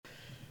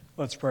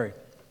Let's pray.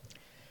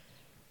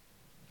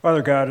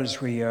 Father God,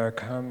 as we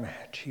come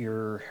to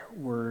your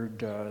word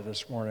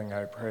this morning,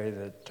 I pray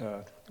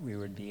that we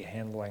would be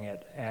handling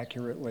it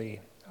accurately.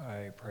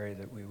 I pray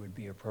that we would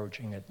be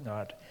approaching it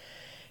not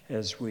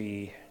as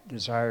we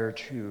desire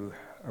to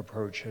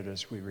approach it,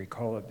 as we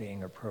recall it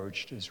being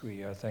approached, as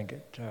we think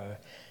it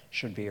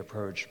should be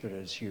approached, but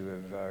as you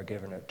have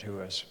given it to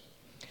us.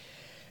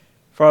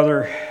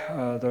 Father,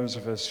 those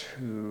of us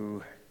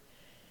who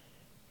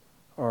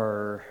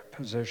are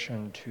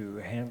positioned to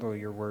handle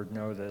your word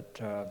know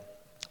that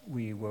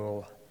we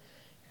will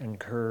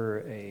incur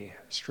a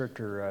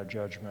stricter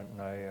judgment,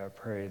 and I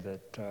pray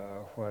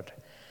that what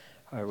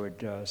I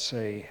would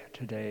say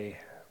today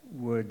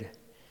would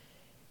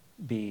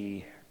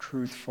be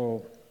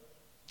truthful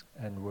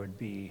and would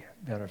be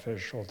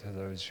beneficial to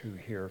those who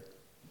hear.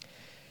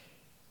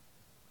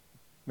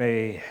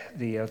 May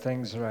the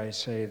things that I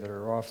say that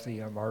are off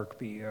the mark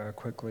be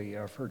quickly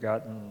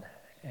forgotten,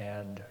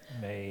 and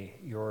may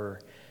your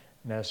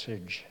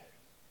message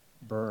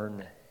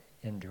burn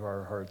into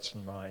our hearts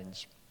and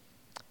minds.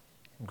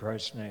 In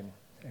Christ's name,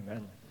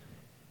 amen.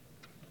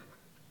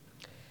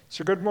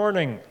 So good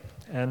morning,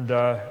 and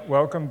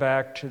welcome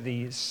back to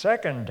the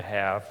second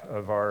half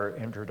of our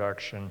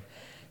introduction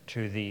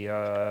to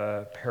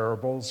the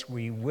parables.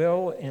 We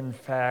will, in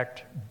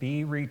fact,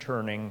 be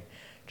returning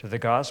to the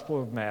Gospel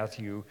of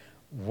Matthew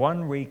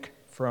 1 week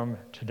from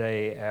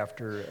today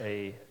after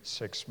a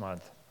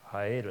 6-month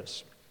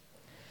hiatus.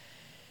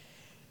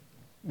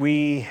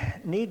 We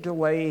need to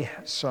lay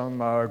some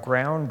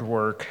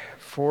groundwork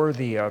for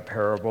the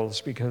parables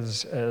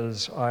because,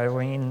 as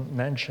Eileen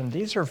mentioned,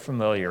 these are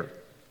familiar.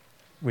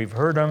 We've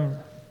heard them,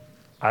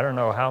 I don't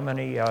know how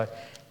many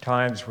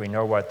times. We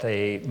know what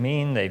they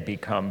mean. They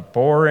become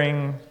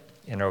boring.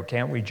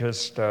 Can't we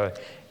just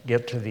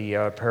get to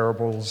the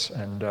parables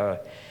and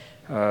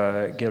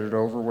get it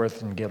over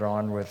with and get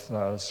on with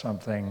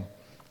something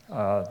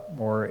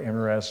more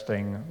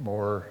interesting,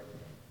 more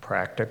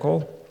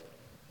practical?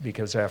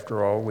 Because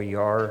after all, we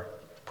are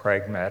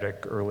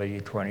pragmatic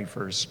early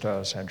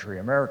 21st century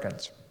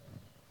Americans.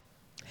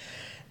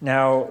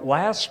 Now,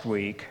 last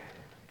week,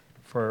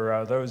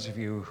 for those of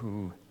you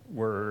who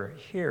were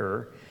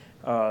here,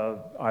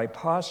 I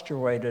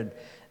postulated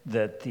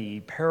that the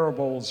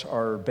parables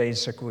are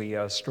basically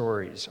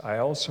stories. I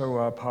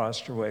also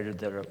postulated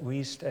that at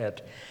least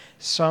at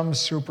some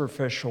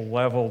superficial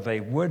level, they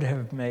would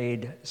have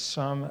made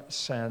some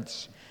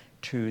sense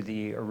to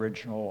the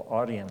original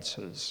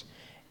audiences.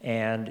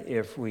 And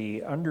if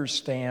we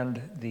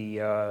understand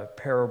the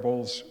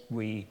parables,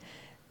 we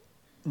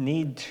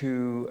need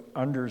to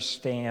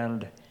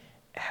understand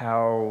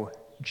how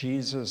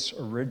Jesus'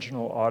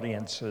 original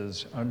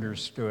audiences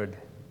understood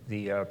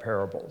the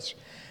parables.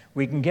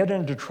 We can get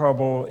into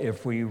trouble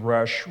if we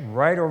rush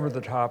right over the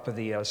top of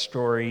the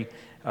story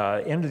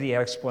into the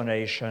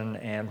explanation,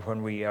 and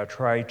when we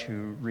try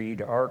to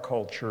read our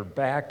culture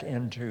back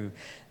into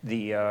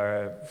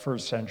the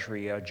first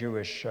century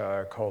Jewish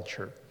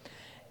culture.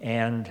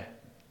 And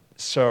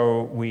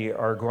so we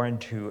are going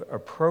to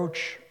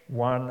approach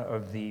one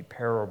of the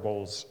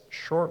parables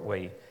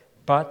shortly,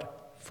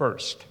 but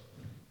first.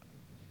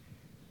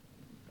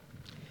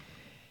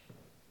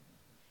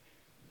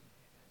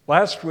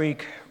 Last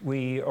week,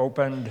 we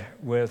opened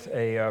with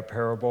a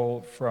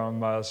parable from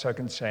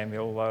 2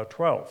 Samuel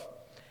 12.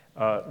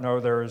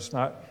 No, there is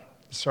not.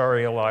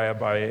 Sorry,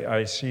 Eliab,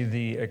 I see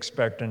the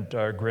expectant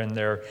grin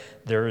there.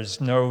 There is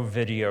no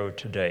video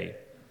today.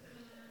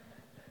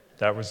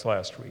 That was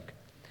last week.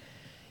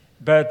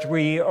 But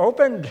we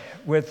opened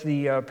with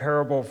the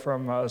parable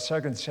from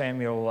 2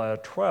 Samuel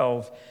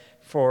 12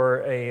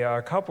 for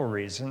a couple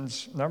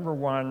reasons. Number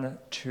one,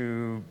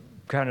 to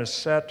kind of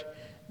set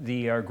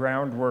the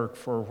groundwork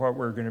for what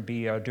we're going to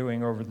be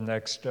doing over the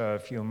next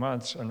few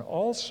months, and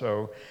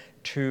also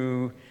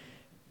to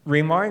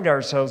remind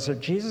ourselves that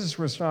Jesus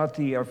was not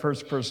the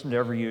first person to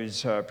ever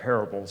use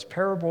parables.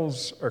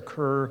 Parables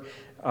occur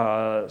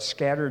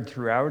scattered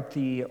throughout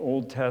the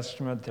Old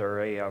Testament.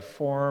 They're a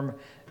form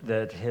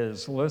that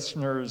his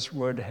listeners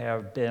would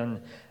have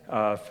been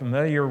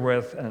familiar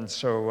with, and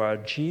so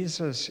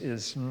Jesus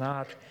is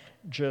not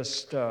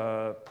just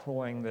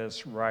pulling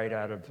this right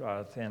out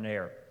of thin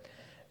air.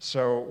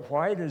 So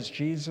why does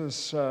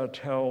Jesus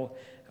tell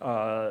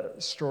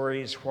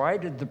stories? Why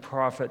did the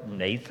prophet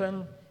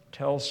Nathan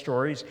tell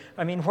stories?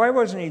 I mean, why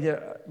wasn't he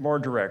more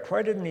direct?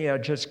 Why didn't he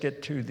just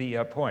get to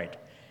the point?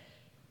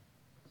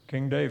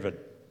 King David.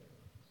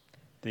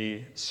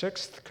 The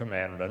 6th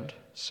commandment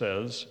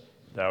says,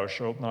 "Thou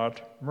shalt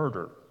not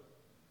murder."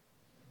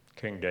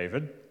 King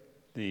David.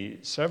 The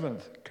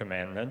 7th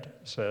commandment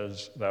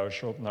says, "Thou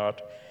shalt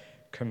not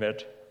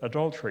commit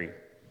adultery."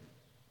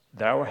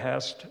 Thou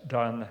hast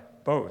done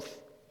both.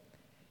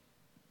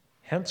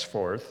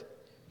 Henceforth,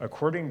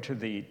 according to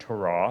the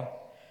Torah,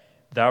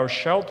 thou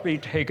shalt be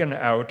taken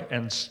out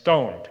and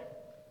stoned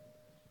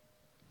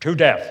to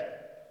death.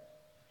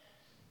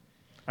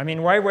 I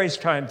mean, why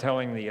waste time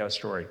telling the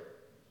story?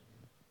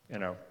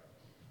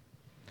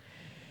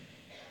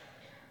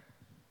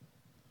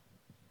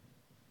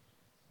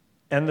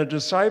 And the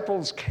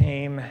disciples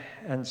came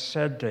and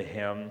said to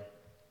him,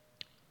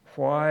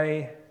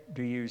 "Why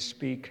do you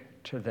speak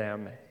to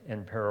them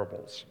in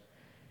parables?"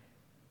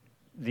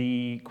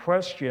 The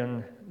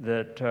question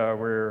that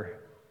we're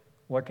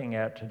looking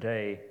at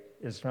today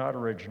is not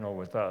original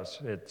with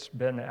us. It's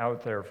been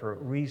out there for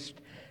at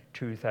least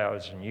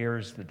 2,000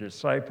 years. The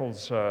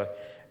disciples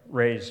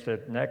raised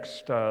it.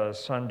 Next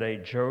Sunday,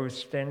 Joe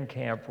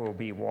Stenkamp will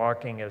be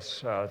walking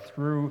us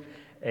through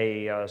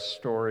a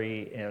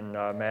story in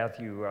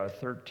Matthew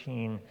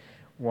 13,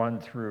 1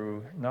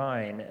 through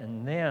 9.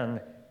 And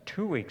then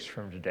 2 weeks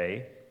from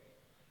today,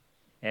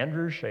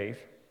 Andrew Schaaf,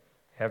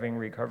 having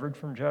recovered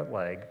from jet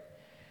lag,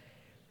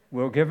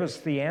 will give us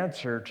the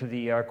answer to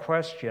the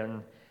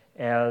question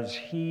as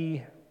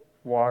he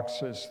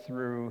walks us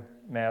through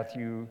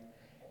Matthew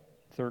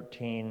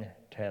 13,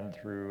 10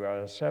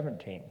 through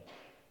 17.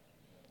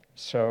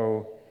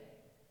 So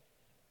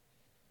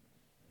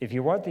if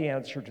you want the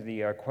answer to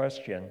the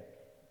question,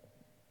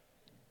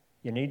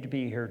 you need to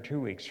be here 2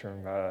 weeks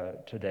from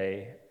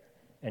today.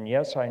 And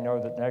yes, I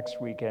know that next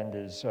weekend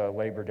is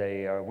Labor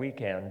Day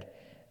weekend,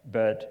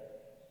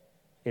 but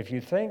if you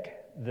think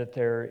that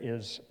there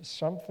is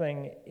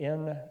something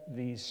in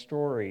the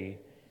story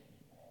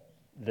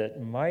that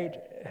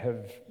might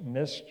have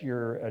missed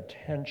your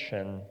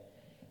attention,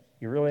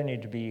 you really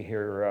need to be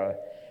here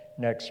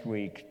next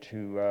week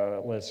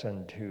to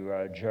listen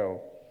to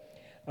Joe.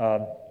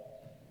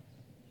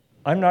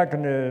 I'm not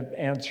going to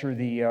answer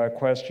the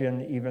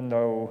question, even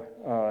though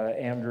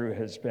Andrew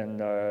has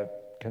been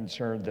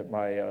concerned that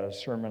my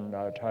sermon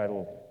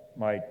title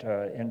might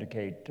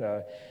indicate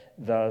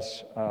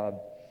thus.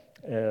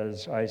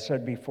 As I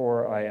said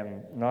before, I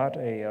am not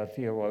a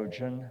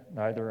theologian,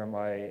 neither am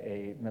I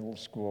a middle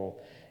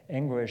school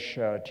English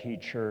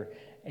teacher,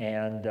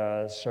 and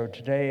so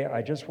today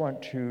I just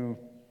want to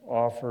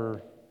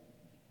offer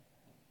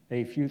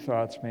a few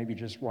thoughts, maybe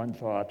just one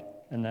thought,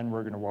 and then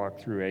we're going to walk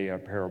through a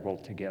parable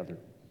together.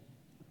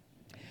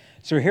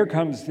 So here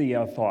comes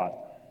the thought.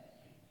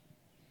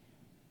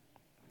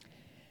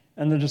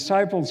 And the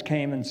disciples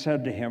came and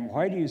said to him,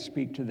 "Why do you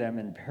speak to them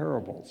in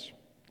parables?"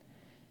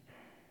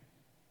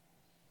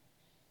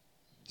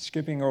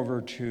 Skipping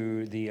over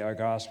to the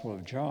Gospel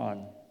of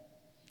John,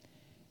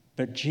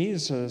 but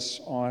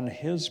Jesus, on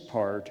his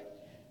part,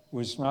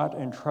 was not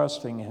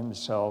entrusting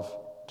himself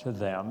to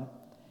them,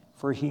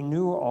 for he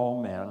knew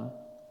all men,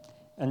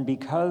 and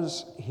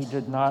because he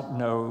did not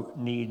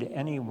need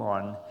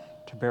anyone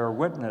to bear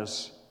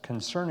witness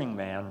concerning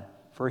man,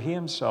 for he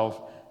himself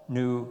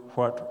knew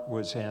what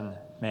was in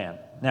man.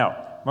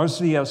 Now, most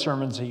of the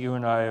sermons that you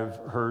and I have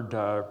heard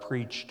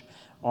preached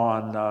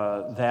on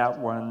that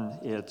one,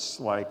 it's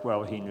like,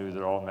 well, he knew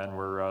that all men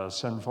were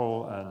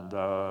sinful and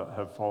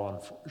have fallen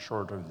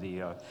short of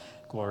the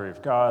glory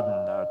of God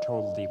and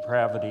total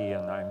depravity,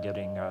 and I'm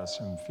getting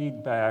some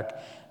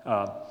feedback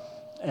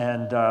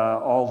and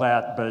all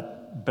that,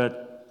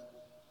 but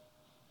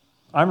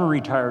I'm a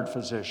retired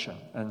physician,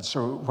 and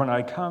so when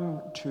I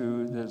come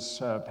to this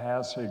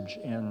passage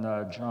in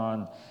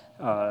John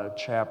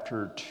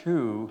chapter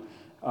 2,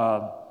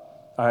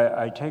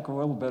 I take a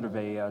little bit of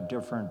a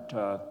different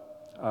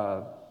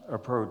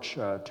approach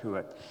to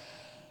it.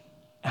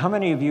 How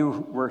many of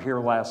you were here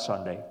last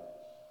Sunday?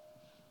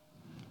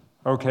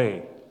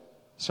 Okay,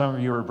 some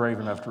of you are brave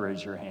enough to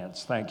raise your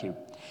hands. Thank you.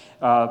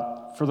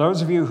 For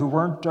those of you who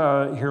weren't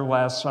here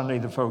last Sunday,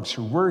 the folks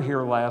who were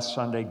here last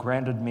Sunday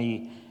granted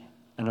me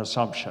an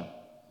assumption.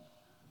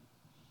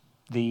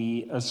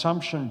 The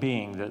assumption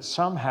being that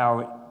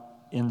somehow,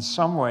 in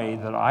some way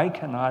that I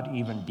cannot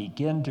even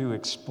begin to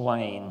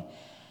explain,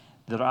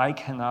 that I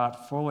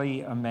cannot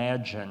fully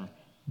imagine,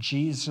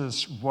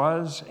 Jesus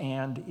was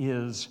and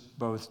is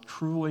both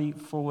truly,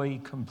 fully,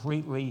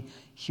 completely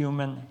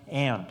human,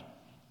 and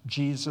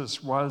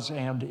Jesus was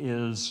and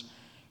is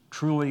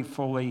truly,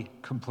 fully,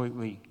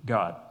 completely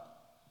God.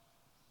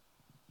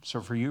 So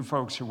for you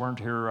folks who weren't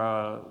here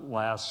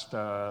last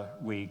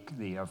week,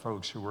 the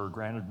folks who were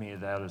granted me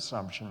that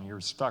assumption, you're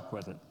stuck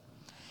with it.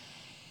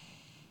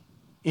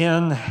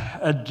 In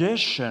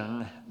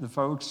addition, the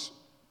folks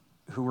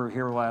who were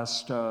here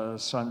last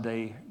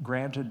Sunday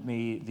granted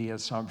me the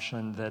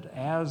assumption that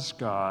as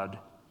God,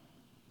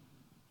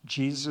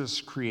 Jesus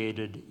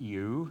created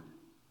you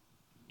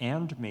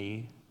and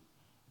me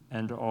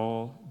and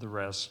all the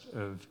rest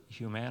of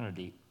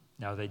humanity.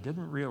 Now, they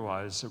didn't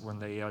realize that when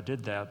they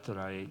did that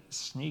I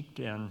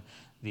sneaked in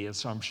the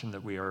assumption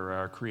that we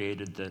are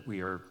created, that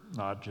we are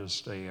not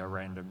just a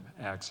random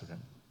accident.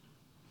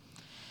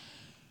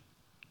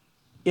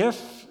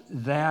 If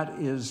that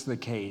is the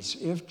case,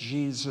 if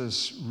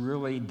Jesus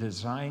really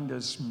designed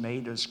us,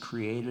 made us,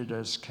 created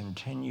us,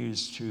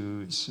 continues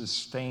to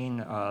sustain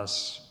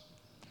us,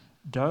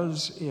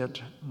 does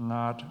it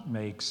not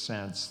make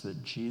sense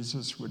that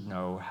Jesus would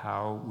know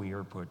how we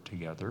are put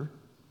together?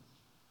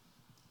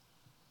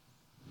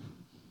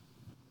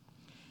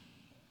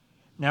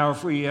 Now,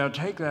 if we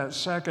take that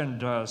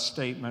second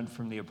statement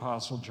from the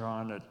Apostle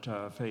John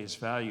at face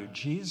value,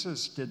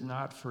 Jesus did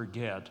not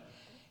forget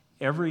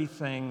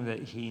everything that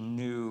he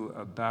knew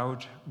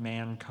about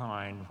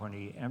mankind when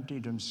he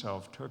emptied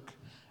himself, took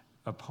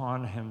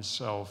upon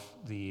himself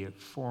the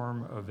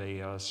form of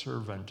a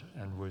servant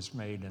and was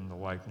made in the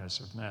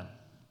likeness of men.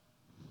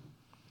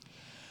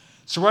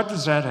 So what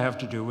does that have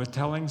to do with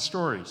telling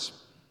stories?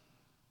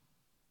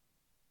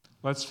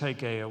 Let's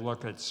take a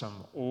look at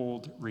some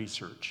old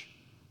research.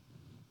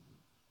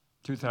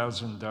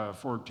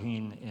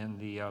 2014 in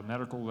the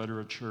medical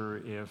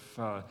literature, if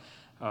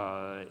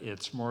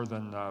it's more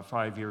than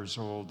 5 years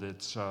old,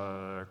 it's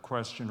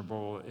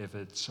questionable. If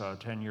it's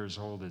 10 years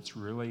old, it's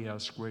really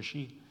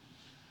squishy.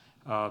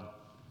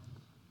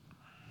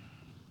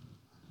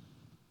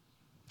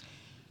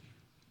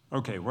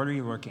 Okay, what are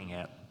you looking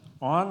at?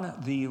 On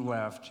the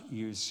left,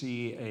 you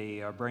see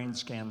a brain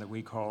scan that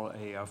we call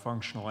a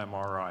functional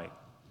MRI.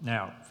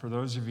 Now, for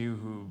those of you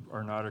who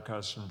are not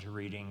accustomed to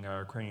reading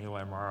cranial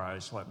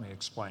MRIs, let me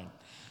explain.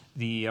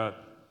 The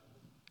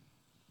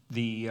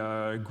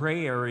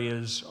gray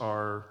areas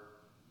are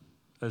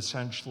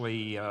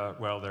essentially,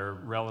 well, they're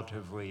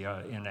relatively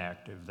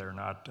inactive. They're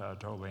not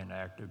totally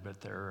inactive, but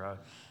they're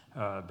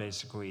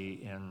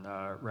basically in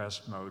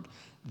rest mode.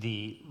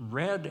 The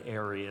red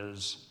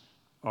areas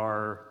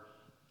are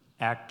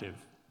active.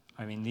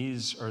 I mean,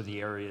 these are the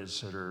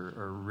areas that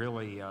are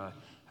really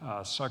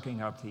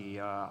sucking up the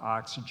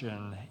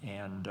oxygen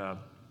and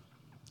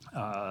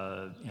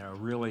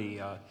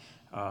really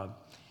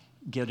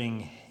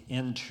getting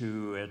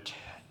into it.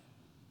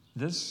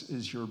 This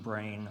is your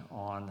brain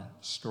on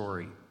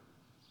story.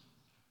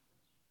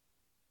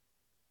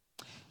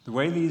 The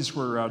way these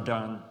were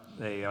done,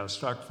 they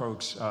stuck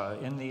folks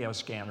in the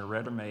scanner,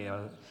 read them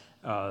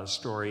a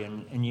story,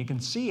 and you can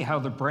see how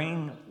the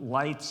brain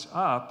lights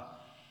up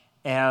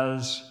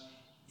as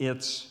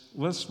it's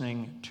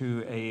listening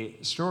to a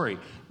story.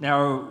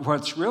 Now,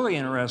 what's really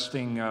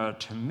interesting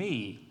to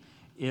me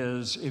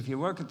is if you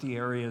look at the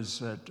areas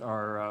that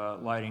are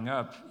lighting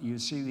up, you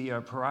see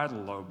the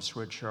parietal lobes,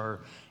 which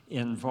are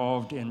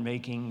involved in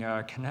making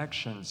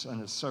connections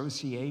and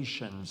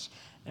associations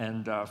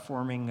and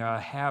forming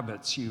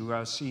habits.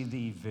 You see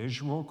the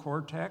visual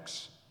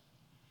cortex.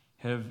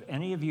 Have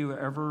any of you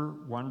ever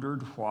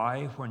wondered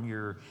why, when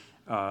you're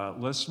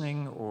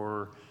listening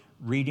or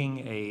reading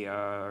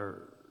a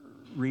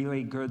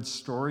really good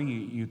story,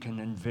 you can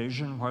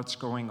envision what's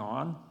going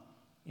on?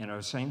 You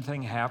know, same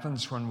thing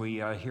happens when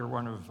we hear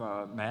one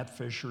of Matt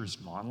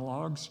Fisher's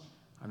monologues.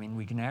 I mean,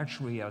 we can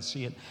actually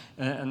see it.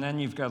 And then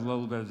you've got a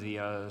little bit of the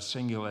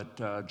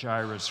cingulate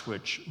gyrus,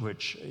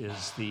 which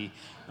is the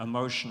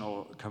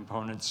emotional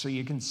component. So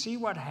you can see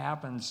what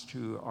happens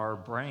to our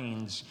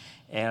brains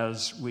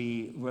as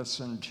we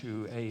listen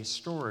to a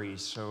story.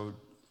 So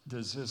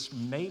does this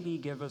maybe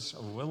give us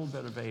a little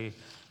bit of a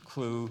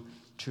clue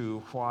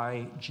to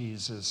why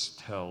Jesus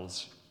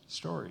tells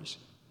stories?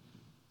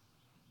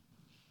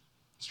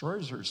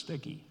 Stories are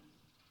sticky.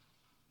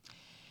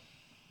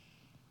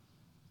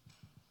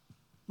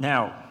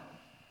 Now,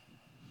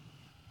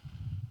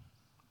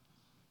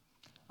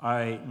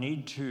 I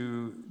need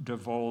to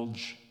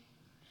divulge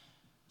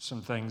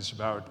some things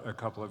about a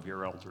couple of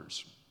your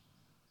elders.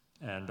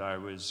 And I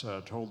was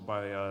told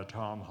by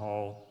Tom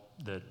Hall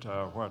that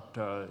what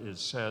is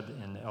said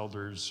in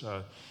elders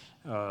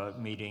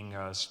meeting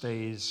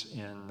stays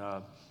in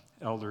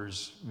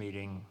elders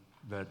meeting,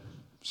 but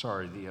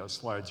sorry, the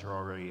slides are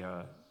already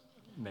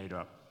made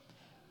up.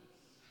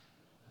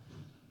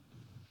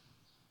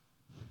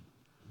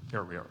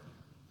 Here we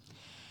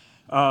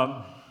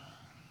are.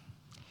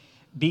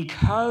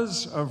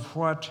 Because of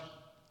what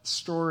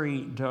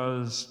story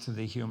does to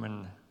the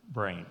human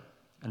brain,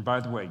 and by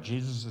the way,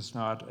 Jesus is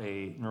not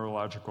a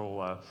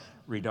neurological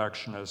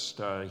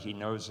reductionist. He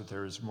knows that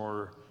there's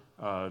more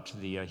to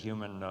the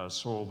human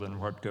soul than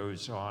what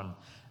goes on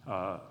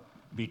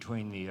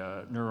between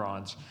the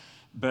neurons.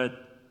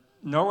 But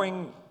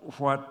knowing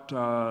what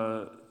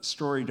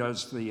story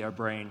does to the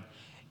brain,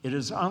 it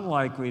is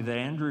unlikely that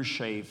Andrew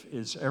Schaaf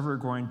is ever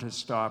going to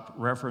stop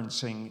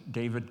referencing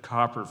David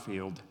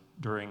Copperfield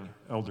during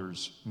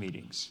elders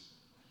meetings.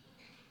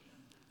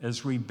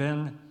 As we've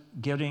been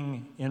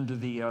getting into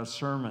the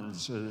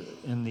sermons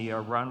in the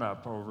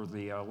run-up over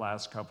the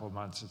last couple of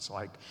months, it's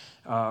like,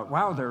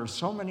 wow, there are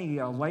so many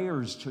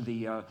layers to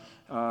the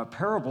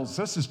parables.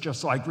 This is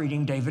just like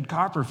reading David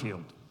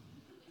Copperfield.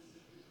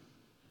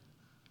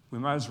 We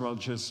might as well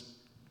just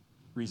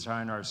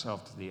resign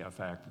ourselves to the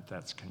fact that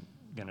that's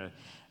going to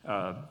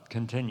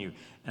continue.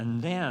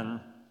 And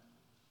then,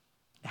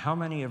 how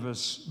many of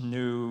us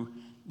knew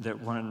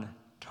that when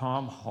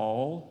Tom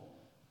Hall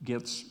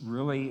gets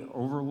really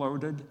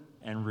overloaded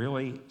and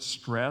really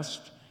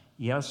stressed,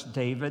 yes,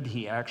 David,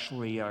 he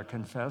actually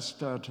confessed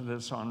to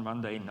this on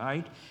Monday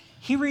night,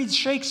 he reads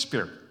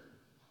Shakespeare.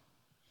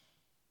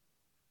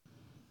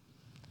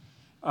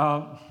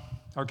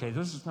 Okay,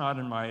 this is not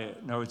in my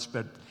notes,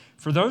 but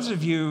for those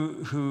of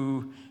you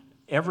who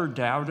ever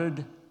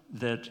doubted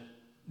that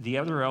the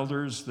other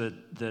elders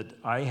that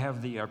I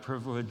have the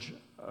privilege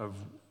of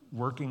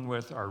working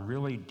with are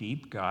really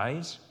deep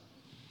guys,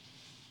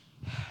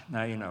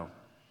 now you know.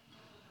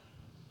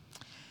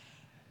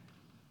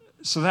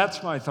 So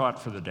that's my thought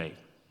for the day.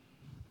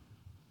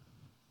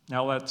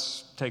 Now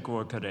let's take a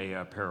look at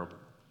a parable.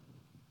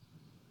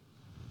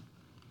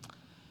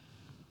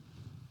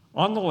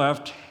 On the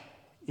left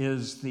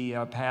is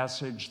the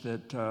passage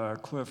that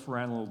Cliff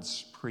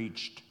Reynolds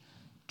preached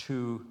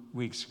 2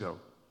 weeks ago.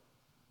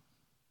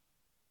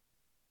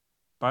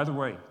 By the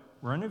way,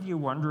 were any of you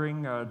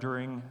wondering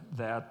during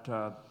that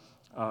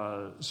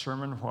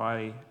sermon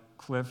why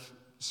Cliff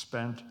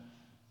spent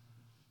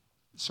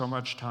so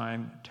much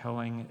time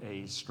telling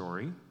a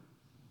story?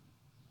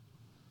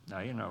 Now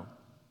you know.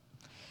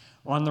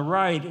 On the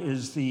right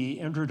is the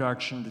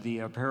introduction to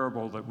the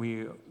parable that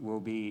we will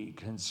be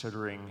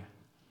considering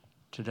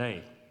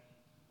today.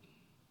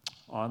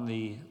 On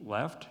the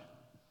left,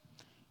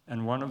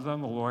 and one of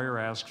them, a lawyer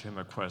asked him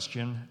a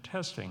question,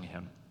 testing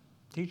him.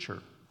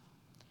 Teacher,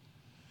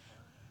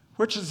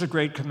 which is the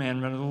great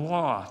commandment of the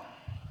law?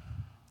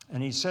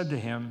 And he said to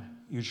him,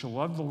 you shall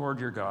love the Lord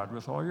your God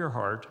with all your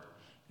heart,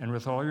 and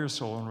with all your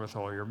soul, and with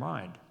all your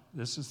mind.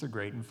 This is the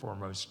great and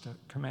foremost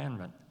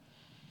commandment.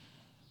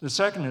 The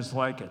second is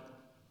like it.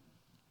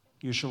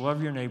 You shall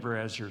love your neighbor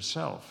as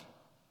yourself.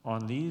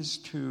 On these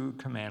 2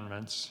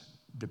 commandments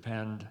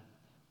depend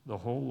the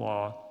whole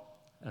law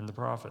and the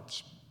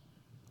prophets.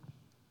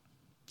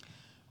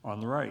 On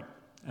the right,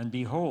 and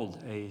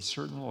behold, a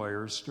certain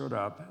lawyer stood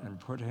up and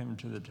put him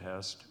to the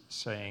test,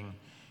 saying,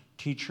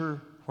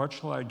 Teacher, what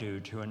shall I do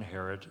to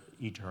inherit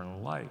eternal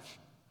life?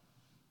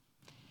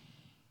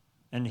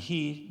 And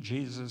he,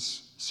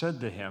 Jesus,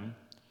 said to him,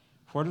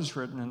 what is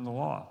written in the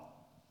law?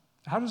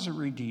 How does it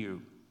read to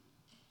you?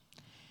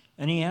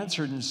 And he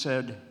answered and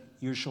said,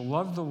 you shall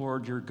love the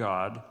Lord your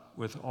God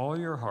with all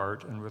your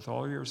heart and with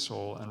all your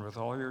soul and with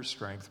all your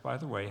strength. By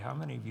the way, how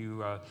many of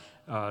you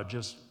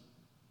just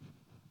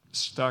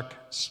stuck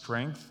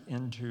strength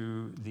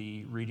into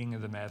the reading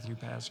of the Matthew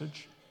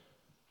passage?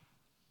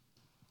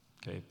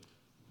 Okay.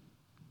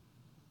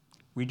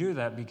 We do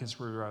that because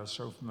we're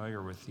so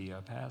familiar with the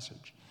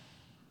passage.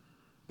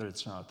 But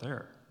it's not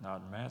there,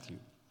 not in Matthew.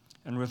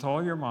 And with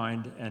all your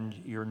mind and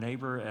your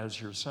neighbor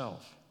as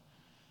yourself.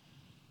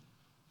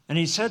 And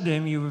he said to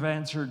him, you have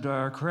answered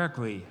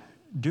correctly.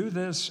 Do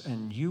this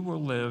and you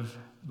will live.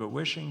 But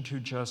wishing to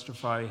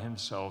justify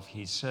himself,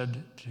 he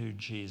said to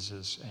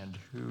Jesus, and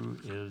who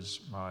is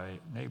my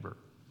neighbor?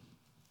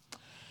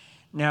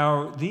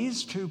 Now,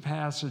 these 2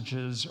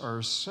 passages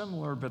are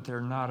similar, but they're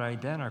not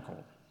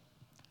identical.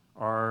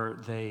 Are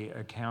they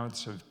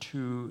accounts of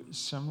 2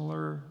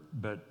 similar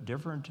but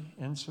different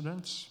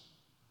incidents?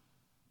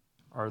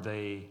 Are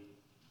they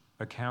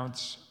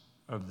accounts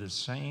of the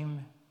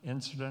same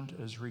incident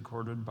as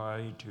recorded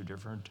by 2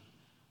 different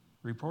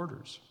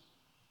reporters?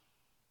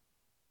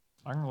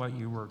 I'm going to let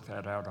you work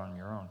that out on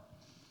your own.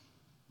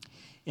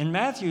 In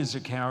Matthew's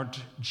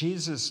account,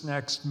 Jesus'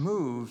 next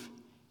move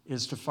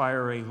is to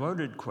fire a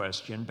loaded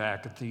question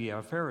back at the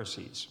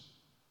Pharisees.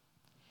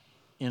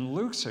 In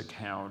Luke's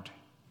account,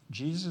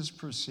 Jesus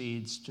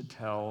proceeds to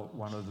tell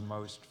one of the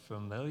most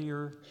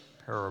familiar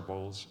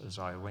parables, as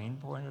Eileen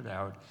pointed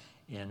out,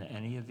 in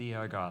any of the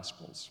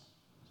Gospels.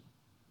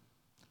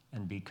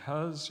 And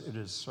because it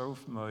is so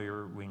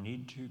familiar, we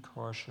need to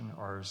caution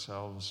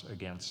ourselves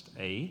against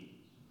A,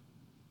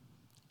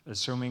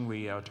 assuming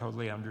we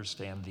totally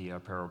understand the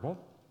parable,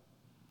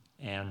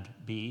 and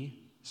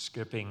B,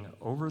 skipping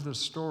over the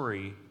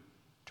story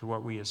to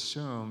what we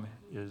assume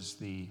is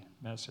the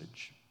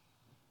message.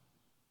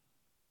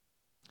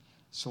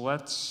 So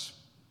let's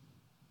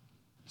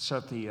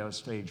set the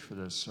stage for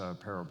this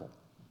parable.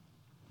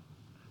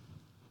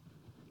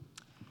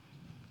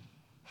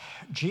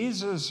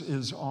 Jesus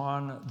is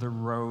on the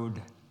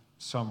road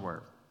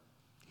somewhere.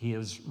 He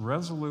has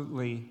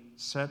resolutely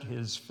set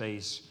his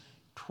face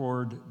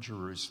toward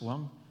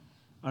Jerusalem,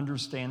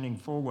 understanding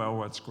full well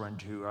what's going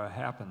to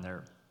happen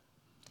there.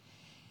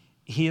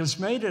 He has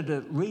made it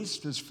at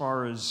least as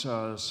far as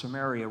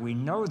Samaria. We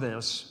know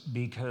this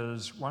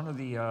because one of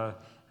the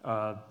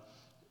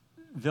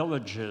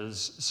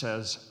villages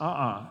says,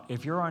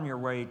 if you're on your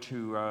way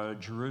to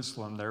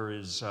Jerusalem, there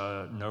is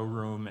no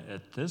room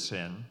at this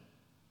inn.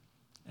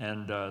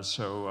 And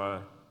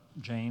so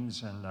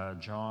James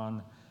and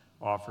John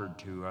offered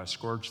to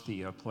scorch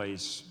the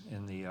place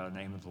in the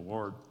name of the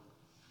Lord.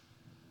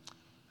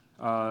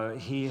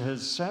 He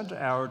has sent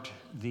out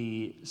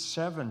the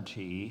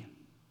 70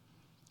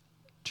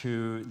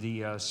 to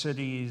the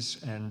cities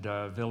and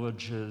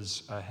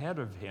villages ahead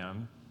of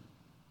him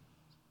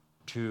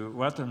to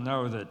let them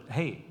know that,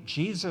 hey,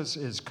 Jesus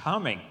is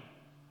coming,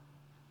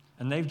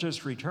 and they've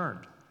just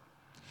returned.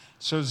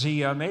 So has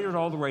he made it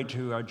all the way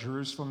to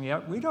Jerusalem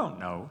yet? We don't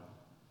know.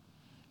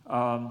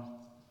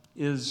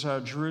 Is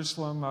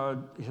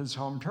Jerusalem his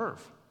home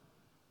turf?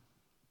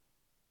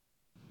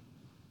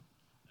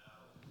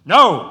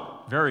 No.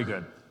 Very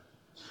good.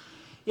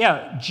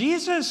 Yeah,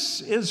 Jesus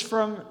is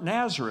from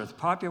Nazareth,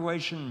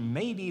 population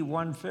maybe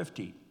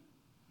 150.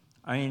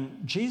 I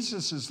mean,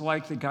 Jesus is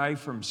like the guy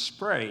from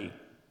Spray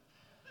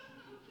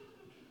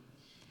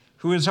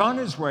who is on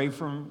his way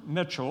from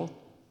Mitchell,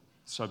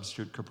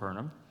 substitute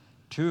Capernaum,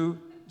 to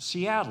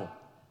Seattle.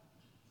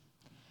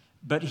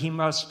 but he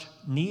must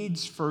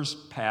needs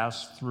first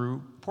pass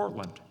through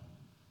Portland.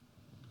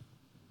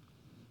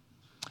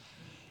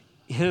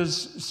 His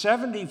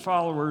 70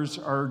 followers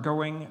are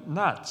going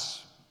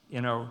nuts.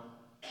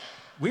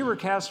 We were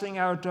casting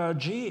out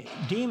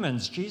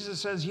demons. Jesus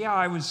says, yeah,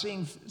 I was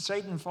seeing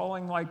Satan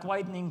falling like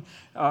lightning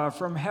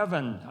from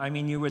heaven. I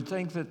mean, you would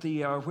think that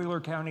the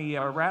Wheeler County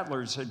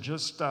Rattlers had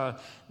just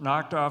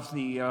knocked off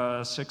the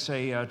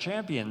 6A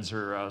champions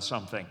or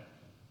something.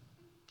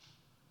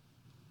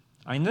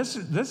 I mean, this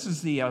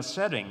is the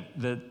setting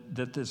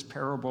that this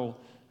parable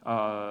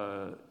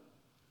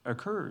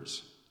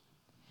occurs.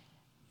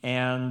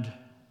 And,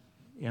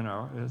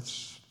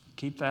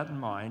 keep that in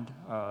mind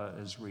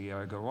as we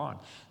go on.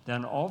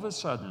 Then all of a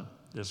sudden,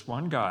 this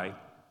one guy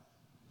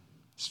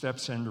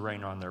steps in to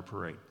rain on their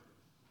parade.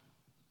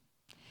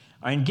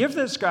 I mean, give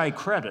this guy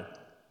credit.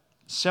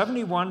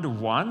 71 to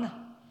 1,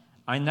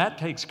 I mean, that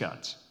takes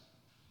guts.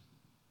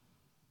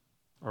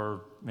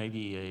 Or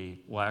maybe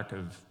a lack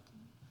of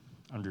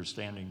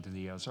understanding to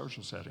the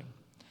social setting.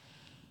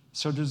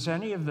 So does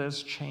any of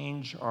this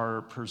change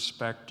our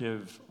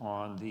perspective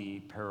on the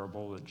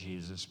parable that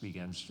Jesus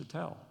begins to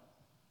tell?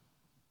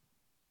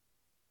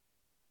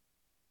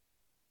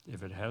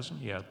 If it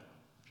hasn't yet,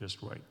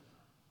 just wait.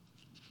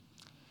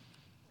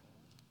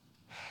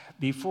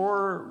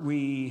 Before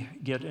we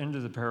get into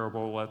the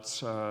parable,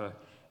 let's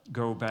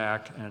go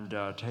back and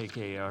take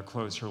a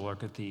closer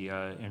look at the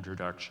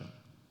introduction.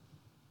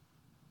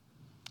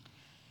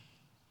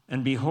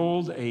 And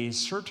behold, a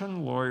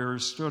certain lawyer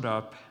stood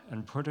up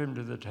and put him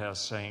to the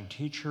test, saying,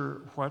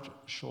 Teacher, what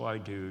shall I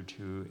do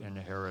to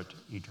inherit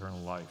eternal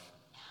life?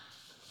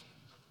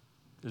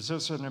 Is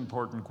this an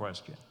important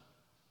question?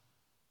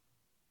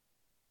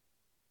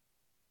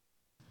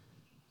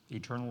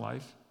 Eternal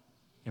life?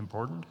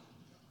 Important?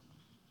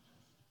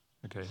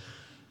 Okay.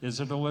 Is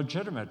it a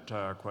legitimate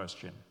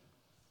question?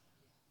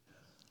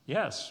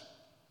 Yes.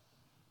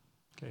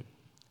 Okay.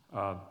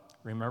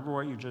 Remember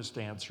what you just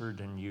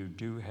answered, and you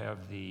do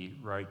have the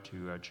right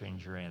to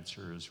change your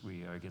answer as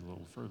we get a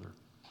little further.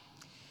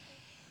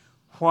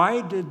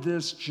 Why did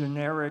this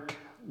generic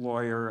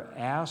lawyer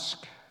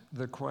ask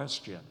the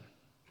question?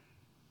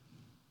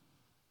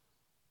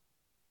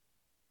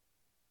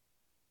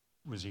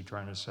 Was he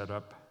trying to set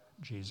up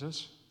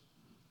Jesus?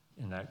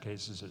 In that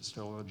case, is it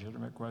still a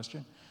legitimate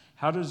question?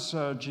 How does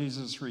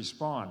Jesus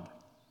respond?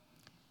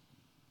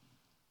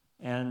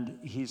 And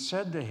he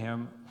said to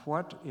him,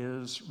 what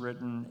is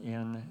written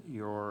in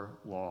your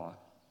law?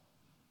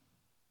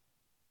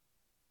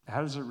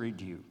 How does it read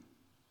to you?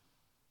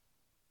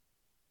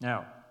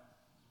 Now,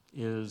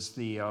 is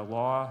the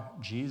law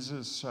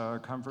Jesus'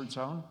 comfort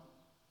zone?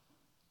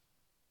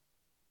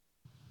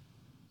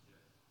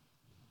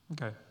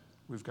 Okay,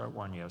 we've got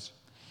one yes.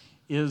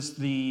 Is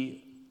the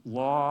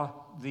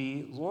law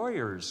the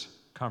lawyer's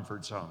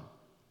comfort zone?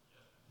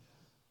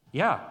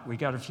 Yeah, we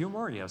got a few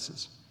more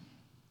yeses.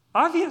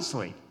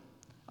 Obviously.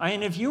 I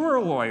mean, if you were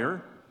a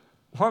lawyer,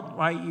 what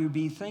might you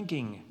be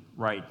thinking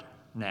right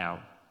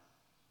now?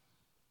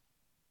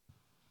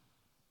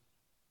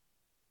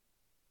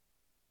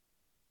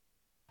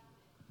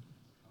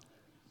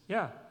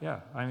 Yeah.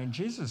 I mean,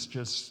 Jesus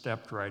just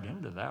stepped right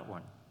into that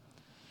one.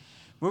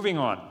 Moving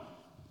on.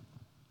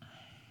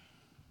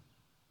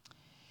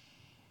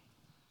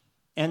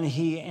 And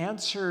he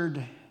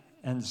answered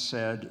and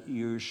said,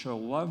 You shall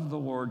love the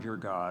Lord your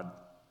God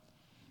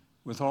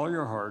with all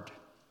your heart,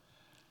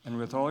 and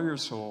with all your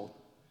soul,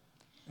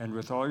 and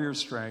with all your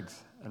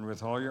strength, and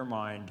with all your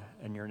mind,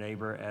 and your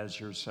neighbor as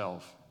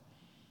yourself.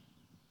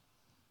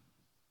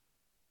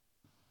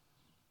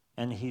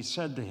 And he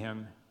said to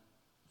him,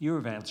 You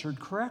have answered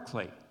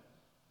correctly.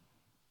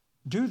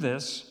 Do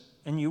this,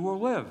 and you will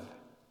live.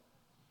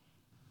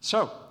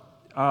 So,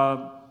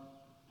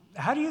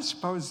 how do you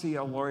suppose the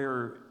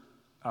lawyer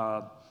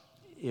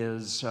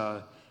is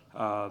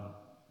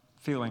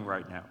feeling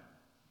right now?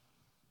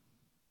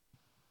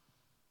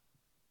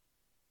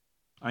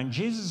 And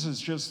Jesus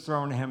has just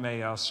thrown him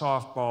a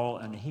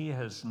softball, and he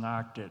has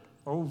knocked it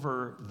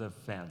over the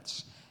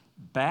fence.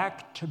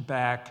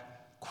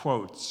 Back-to-back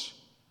quotes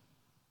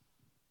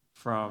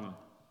from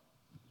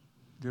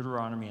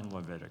Deuteronomy and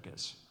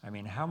Leviticus. I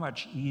mean, how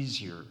much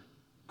easier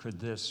could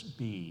this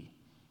be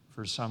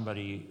for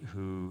somebody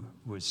who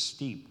was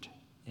steeped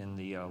in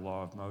the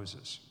law of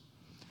Moses?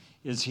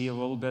 Is he a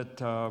little bit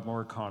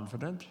more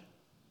confident?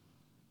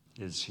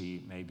 Is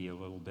he maybe a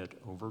little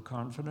bit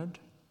overconfident?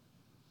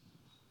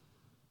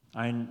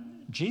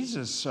 And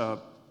Jesus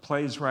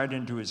plays right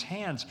into his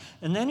hands,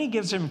 and then he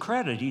gives him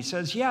credit. He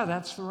says, yeah,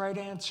 that's the right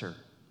answer.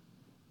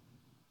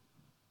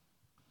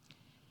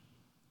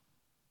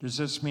 Does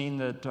this mean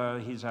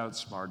that he's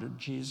outsmarted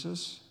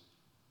Jesus?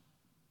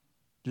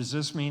 Does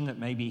this mean that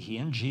maybe he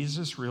and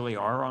Jesus really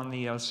are on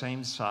the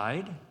same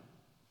side?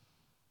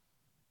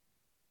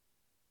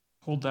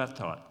 Hold that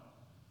thought.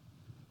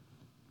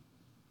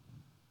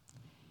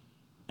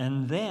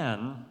 And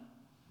then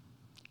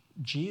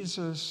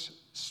Jesus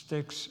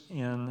sticks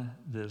in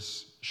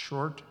this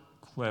short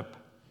clip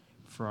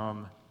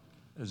from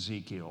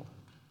Ezekiel.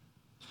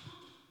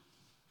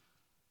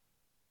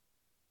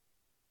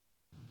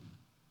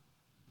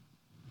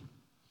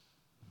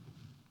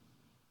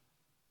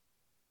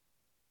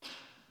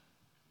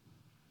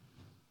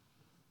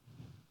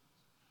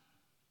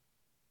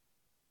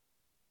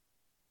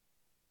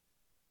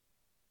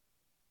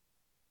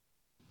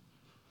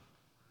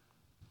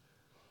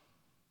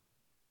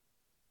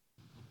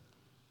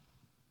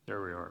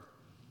 There we are.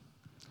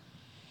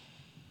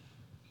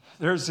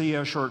 There's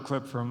the short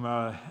clip from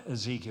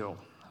Ezekiel.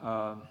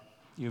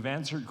 You've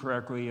answered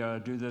correctly,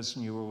 do this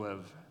and you will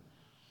live.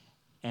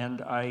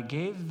 And I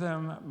gave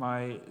them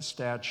my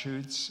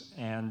statutes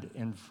and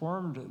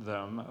informed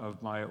them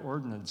of my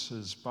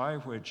ordinances, by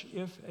which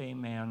if a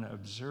man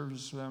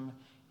observes them,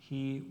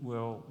 he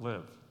will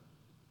live.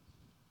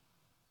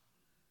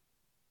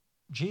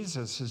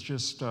 Jesus has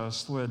just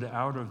slid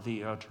out of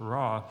the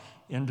Torah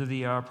into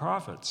the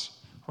prophets.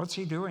 What's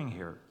he doing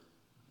here?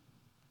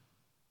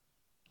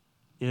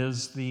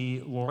 Is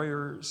the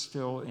lawyer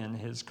still in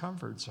his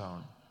comfort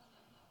zone?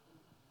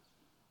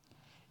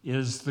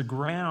 Is the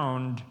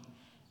ground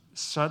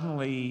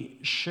suddenly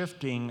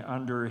shifting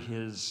under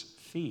his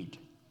feet?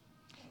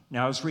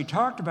 Now, as we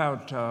talked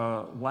about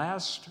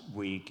last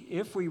week,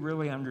 if we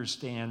really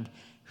understand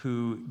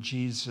who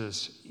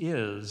Jesus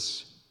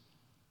is,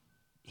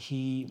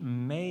 he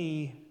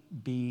may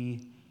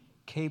be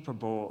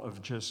capable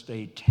of just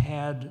a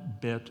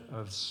tad bit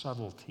of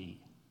subtlety.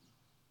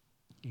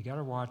 You got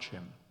to watch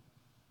him.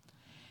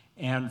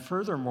 And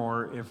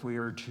furthermore, if we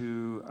are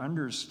to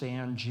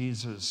understand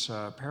Jesus'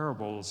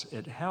 parables,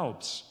 it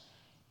helps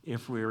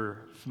if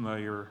we're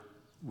familiar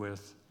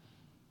with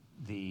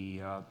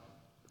the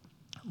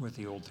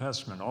Old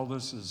Testament. All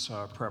this is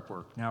prep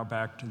work. Now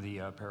back to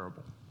the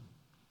parable.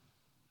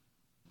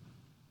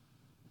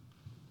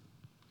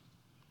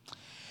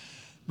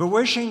 But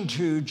wishing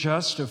to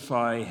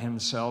justify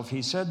himself,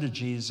 he said to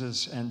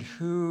Jesus, "And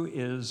who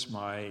is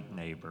my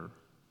neighbor?"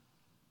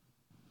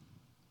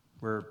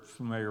 We're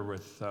familiar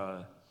with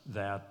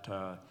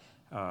that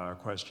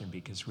question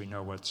because we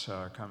know what's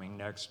coming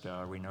next.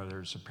 We know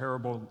there's a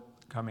parable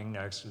coming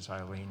next. As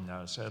Eileen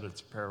said, it's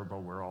a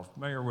parable we're all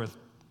familiar with.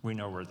 We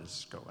know where this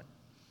is going,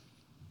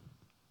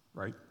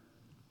 right?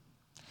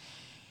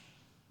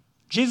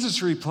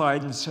 Jesus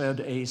replied and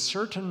said, "A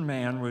certain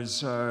man was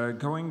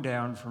going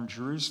down from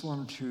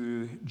Jerusalem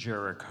to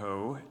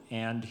Jericho,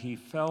 and he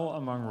fell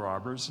among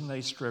robbers, and they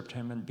stripped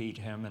him and beat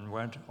him and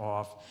went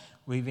off,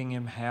 leaving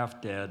him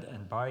half dead.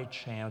 And by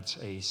chance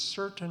a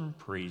certain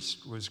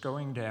priest was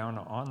going down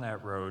on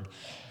that road,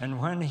 and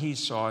when he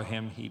saw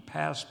him, he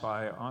passed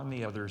by on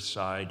the other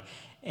side.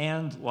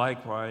 And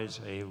likewise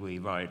a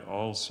Levite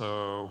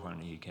also, when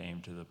he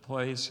came to the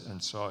place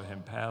and saw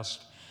him,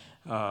 passed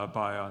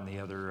by on the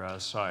other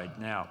side."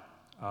 Now,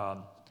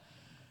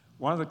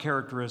 one of the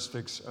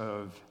characteristics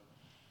of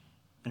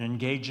an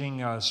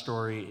engaging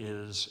story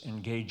is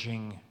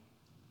engaging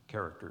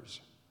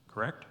characters,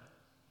 correct?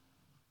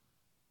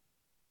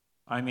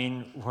 I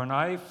mean, when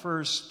I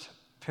first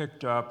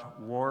picked up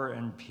War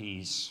and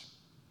Peace,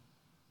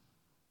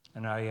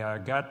 and I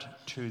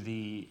got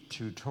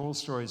to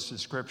Tolstoy's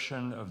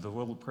description of the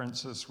little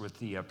princess with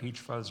the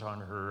peach fuzz on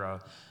her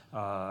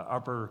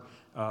upper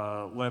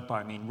lip,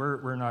 I mean,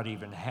 we're not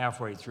even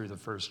halfway through the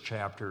first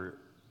chapter,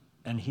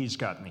 and he's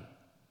got me.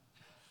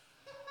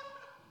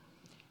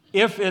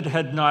 If it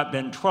had not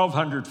been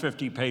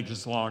 1,250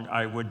 pages long,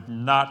 I would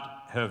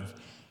not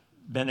have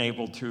been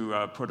able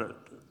to put it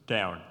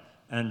down.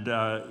 And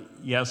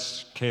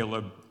yes,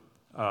 Caleb,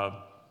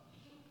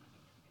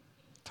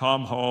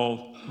 Tom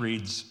Hall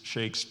reads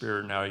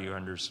Shakespeare. Now you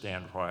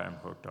understand why I'm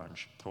hooked on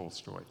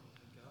Tolstoy.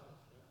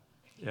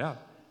 Yeah.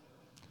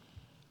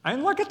 I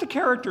mean, look at the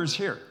characters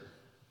here.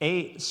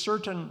 A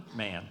certain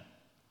man,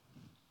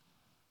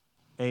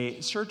 a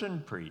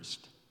certain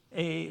priest,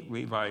 a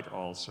Levite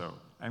also.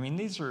 I mean,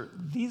 these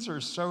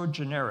are so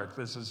generic.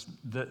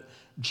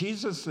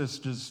 Jesus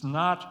does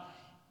not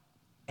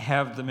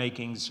have the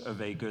makings of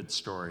a good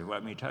story.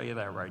 Let me tell you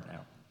that right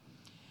now.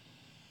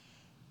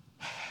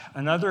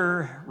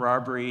 Another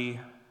robbery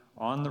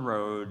on the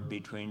road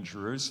between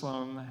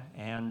Jerusalem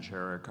and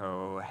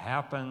Jericho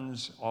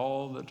happens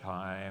all the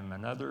time.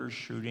 Another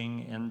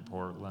shooting in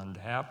Portland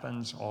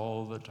happens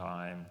all the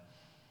time.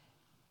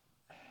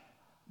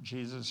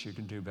 Jesus, you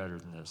can do better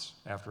than this.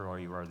 After all,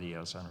 you are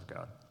the Son of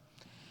God.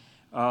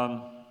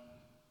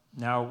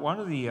 Now, one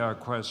of the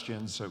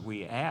questions that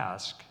we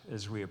ask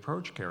as we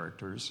approach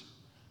characters,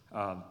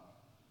 at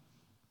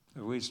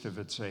least if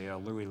it's a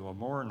Louis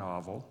L'Amour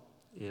novel,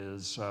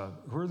 is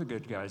who are the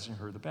good guys and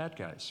who are the bad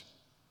guys?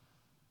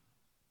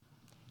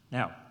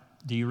 Now,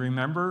 do you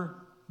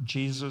remember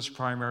Jesus'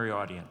 primary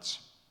audience?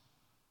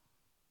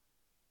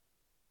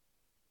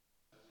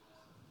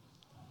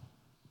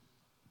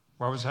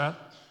 What was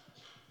that?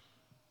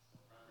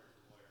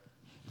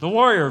 The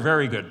lawyer,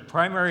 very good.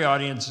 Primary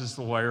audience is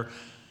the lawyer.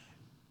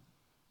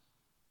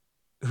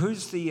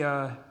 Who's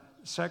the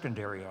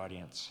secondary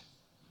audience?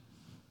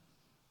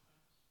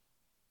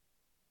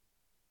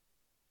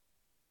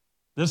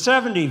 The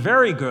 70,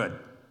 very good.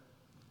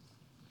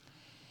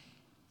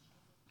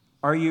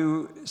 Are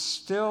you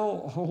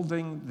still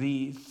holding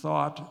the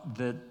thought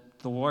that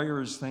the lawyer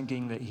is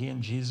thinking that he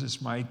and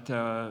Jesus might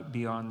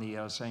be on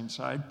the same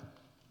side?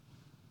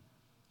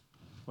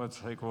 Let's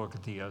take a look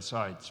at the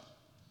sides.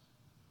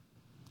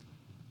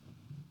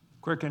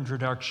 Quick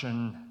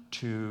introduction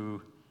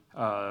to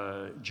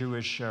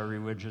Jewish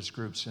religious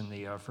groups in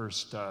the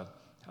first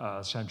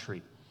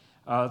century.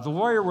 The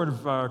lawyer would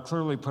have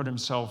clearly put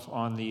himself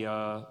on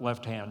the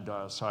left-hand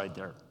side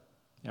there.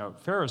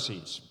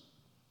 Pharisees,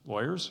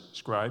 lawyers,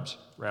 scribes,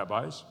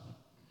 rabbis.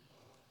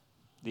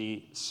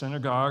 The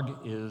synagogue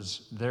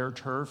is their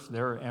turf.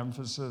 Their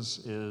emphasis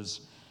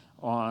is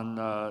on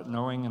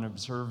knowing and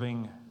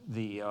observing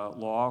the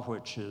law,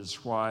 which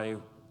is why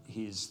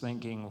he's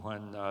thinking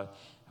when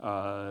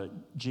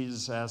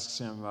Jesus asks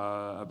him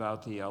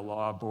about the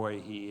law, boy,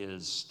 he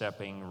is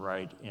stepping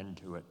right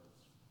into it.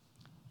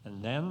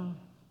 And then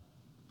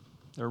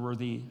there were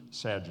the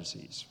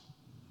Sadducees.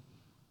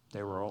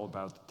 They were all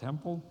about the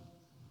temple.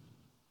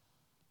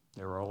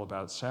 They were all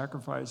about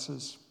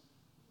sacrifices.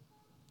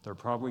 They're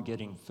probably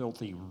getting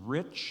filthy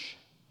rich,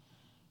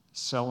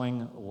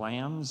 selling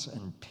lambs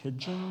and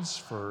pigeons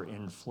for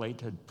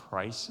inflated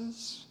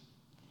prices.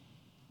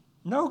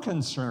 No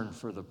concern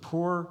for the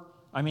poor.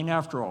 I mean,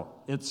 after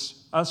all,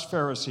 it's us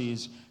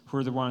Pharisees who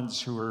are the ones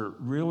who are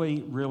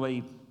really,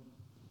 really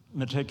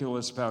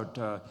meticulous about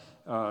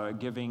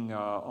giving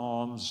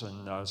alms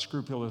and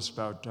scrupulous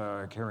about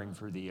caring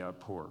for the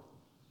poor.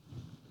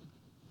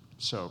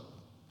 So,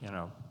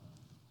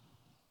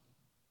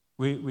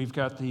 we've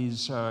got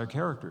these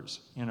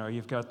characters.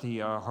 You've got the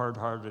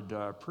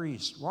hard-hearted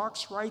priest.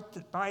 Walks right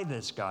by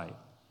this guy.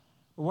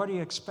 Well, what do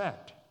you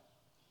expect?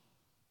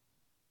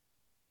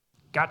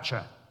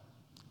 Gotcha.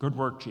 Good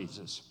work,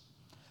 Jesus.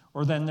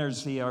 Or then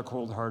there's the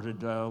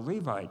cold-hearted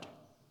Levite.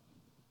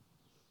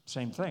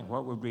 Same thing.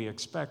 What would we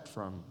expect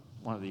from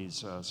one of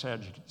these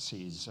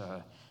Sadducees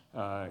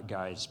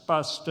guys?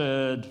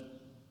 Busted.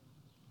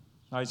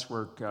 Nice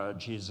work,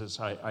 Jesus.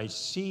 I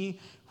see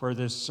where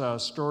this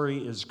story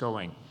is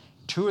going.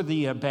 Two of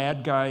the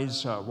bad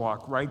guys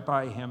walk right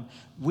by him.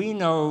 We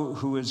know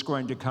who is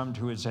going to come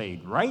to his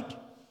aid, right?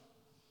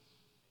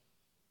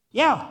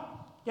 Yeah.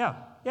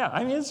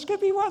 I mean, it's going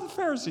to be one of the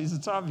Pharisees.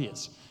 It's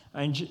obvious.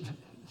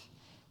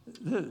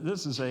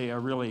 This is a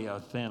really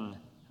thin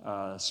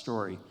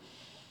story.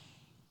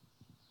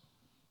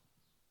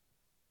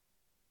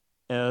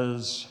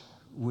 As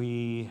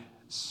we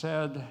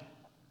said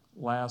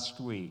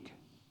last week,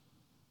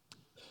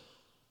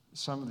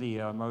 some of the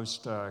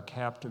most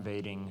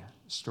captivating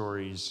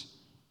stories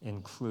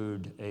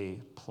include a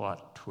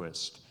plot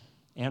twist.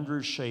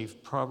 Andrew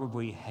Schaaf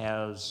probably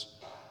has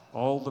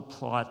all the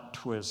plot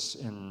twists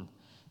in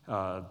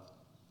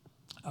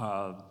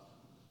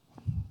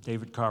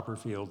David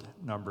Copperfield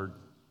numbered.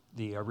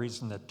 The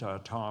reason that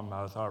Tom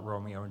thought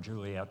Romeo and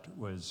Juliet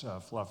was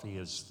fluffy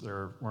is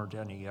there weren't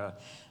any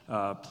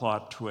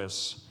plot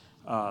twists.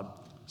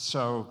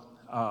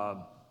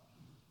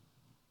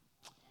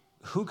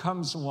 Who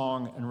comes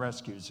along and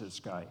rescues this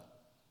guy?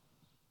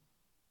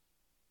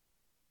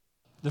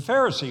 The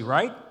Pharisee,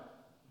 right?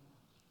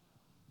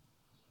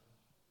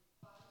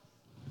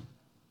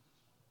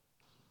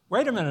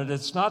 Wait a minute,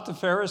 it's not the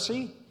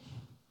Pharisee?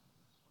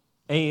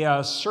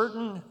 A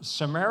certain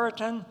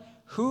Samaritan?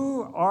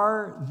 Who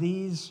are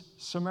these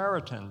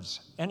Samaritans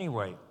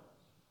anyway?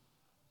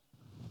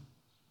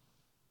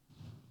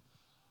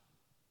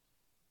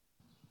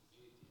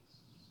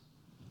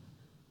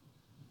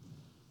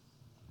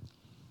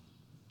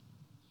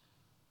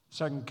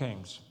 Second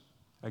Kings,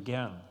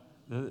 again,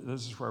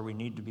 this is where we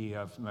need to be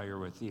familiar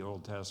with the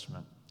Old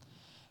Testament.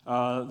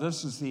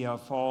 This is the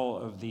fall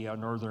of the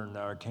northern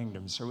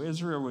kingdom. So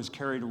Israel was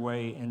carried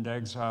away into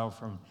exile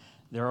from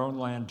their own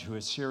land to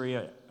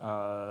Assyria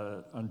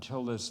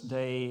until this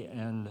day,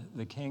 and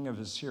the king of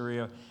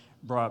Assyria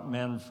brought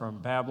men from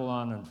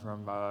Babylon and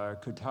from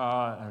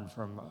Kutah and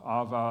from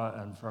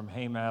Ava and from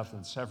Hamath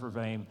and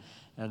Sepharvaim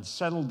and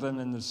settled them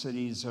in the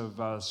cities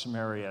of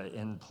Samaria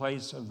in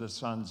place of the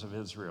sons of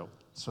Israel.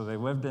 So they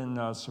lived in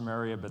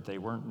Samaria, but they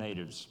weren't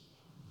natives.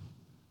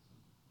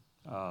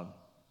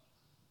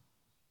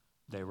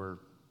 They were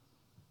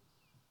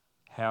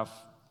half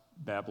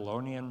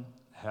Babylonian,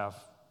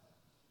 half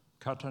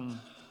Cuttan,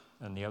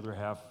 and the other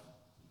half,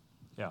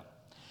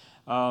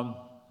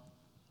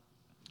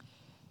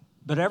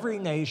 but every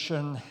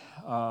nation,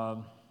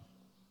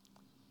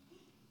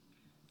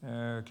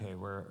 okay,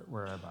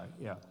 where am I?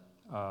 Yeah.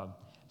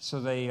 So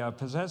they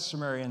possessed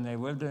Samaria and they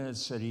lived in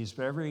its cities,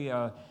 but every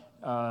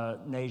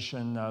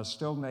nation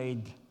still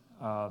made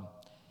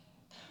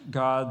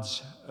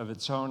gods of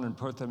its own and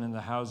put them in the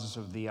houses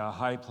of the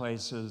high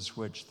places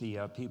which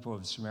the people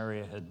of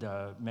Samaria had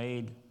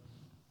made.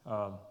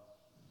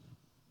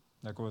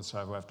 Nicholas,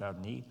 I left out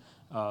an E.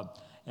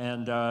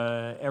 And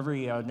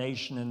every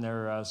nation in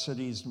their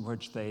cities in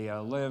which they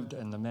lived,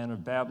 and the men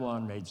of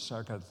Babylon made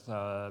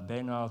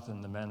Succoth-Benoth,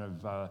 and the men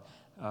of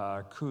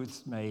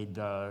Cuth made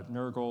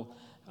Nergal,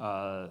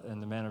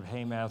 and the men of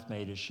Hamath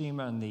made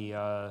Ashima, and the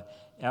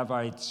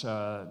Avites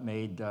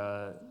made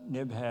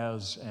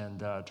Nibhaz and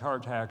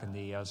Tartak, and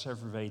the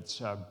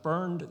Sepharvaites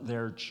burned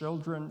their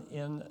children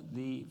in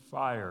the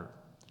fire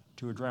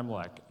to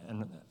Adremelech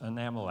and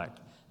Anamelech,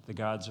 the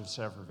gods of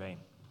Sepharvaim.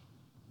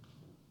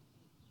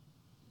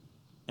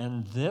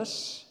 And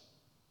this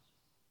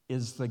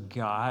is the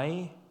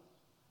guy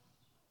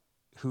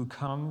who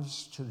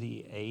comes to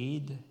the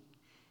aid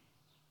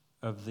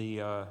of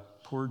the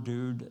poor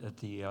dude at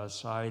the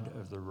side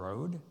of the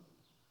road?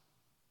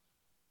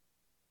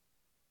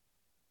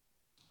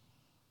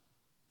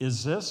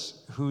 Is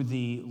this who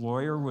the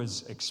lawyer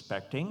was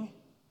expecting?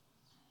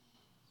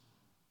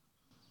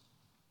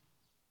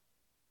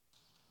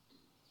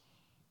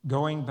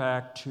 Going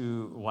back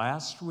to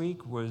last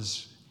week,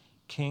 was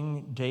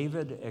King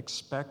David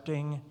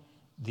expecting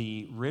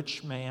the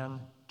rich man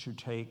to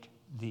take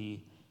the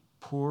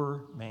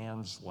poor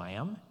man's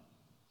lamb?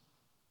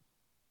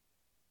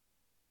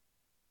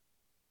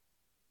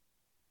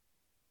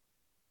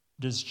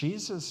 Does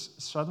Jesus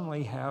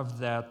suddenly have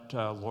that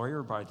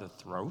lawyer by the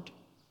throat?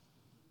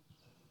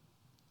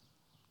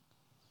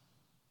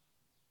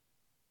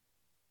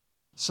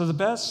 So the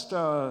best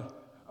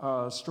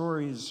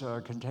stories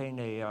contain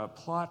a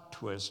plot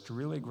twist to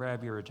really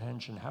grab your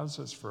attention. How's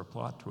this for a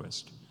plot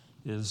twist?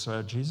 Is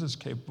Jesus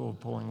capable of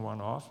pulling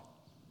one off?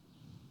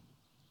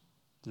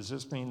 Does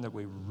this mean that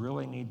we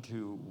really need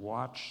to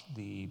watch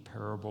the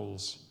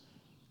parables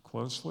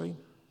closely?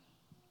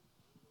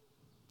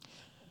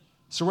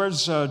 So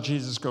where's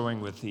Jesus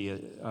going with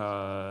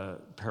the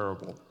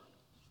parable?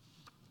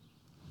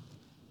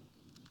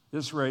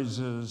 This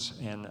raises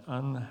an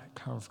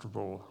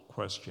uncomfortable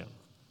question.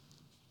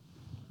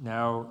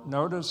 Now,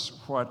 notice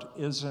what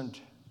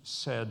isn't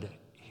said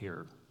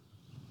here.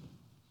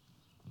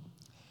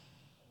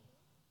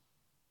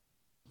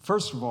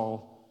 First of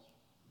all,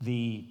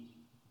 the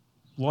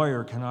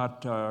lawyer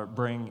cannot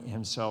bring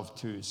himself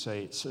to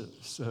say,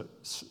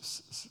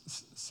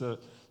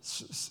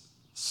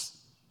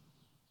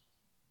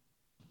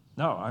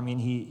 no, I mean,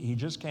 he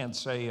just can't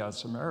say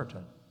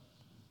Samaritan.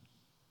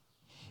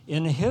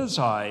 In his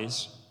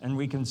eyes, and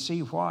we can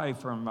see why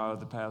from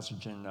the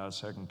passage in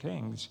 2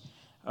 Kings,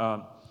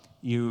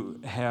 you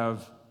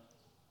have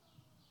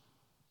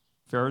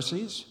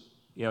Pharisees,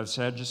 you have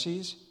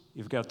Sadducees,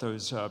 you've got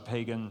those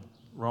pagan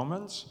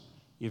Romans,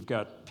 you've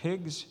got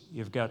pigs,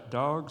 you've got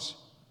dogs,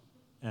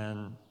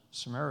 and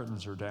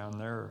Samaritans are down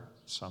there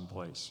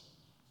someplace.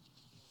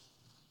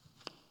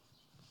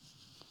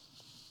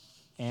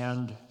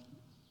 And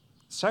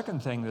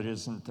second thing that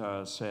isn't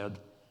said,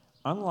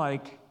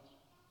 unlike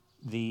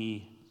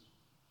the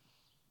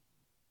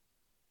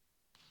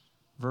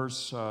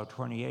verse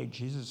 28,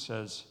 Jesus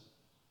says,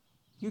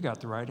 you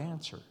got the right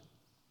answer.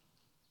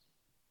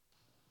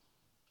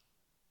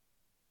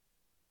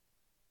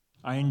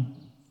 The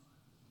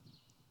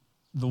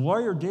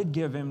lawyer did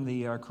give him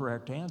the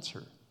correct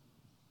answer,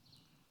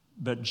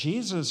 but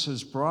Jesus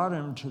has brought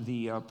him to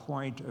the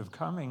point of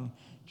coming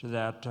to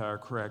that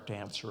correct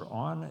answer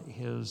on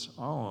his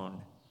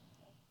own.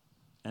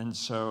 And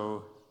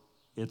so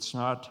it's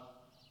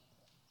not,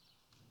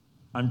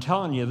 I'm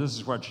telling you, this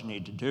is what you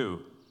need to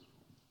do.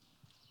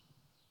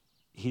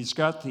 He's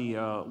got the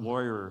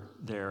lawyer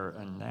there,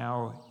 and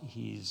now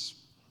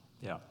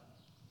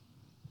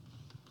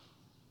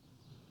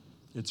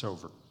it's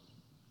over.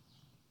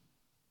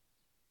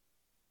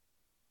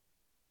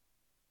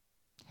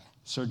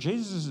 So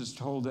Jesus has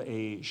told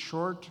a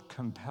short,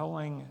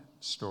 compelling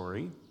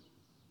story,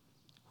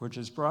 which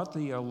has brought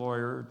the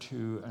lawyer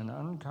to an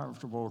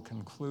uncomfortable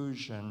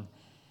conclusion,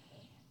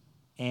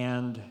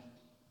 and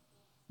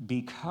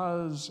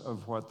because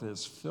of what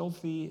this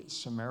filthy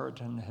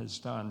Samaritan has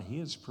done, he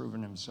has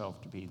proven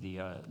himself to be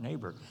the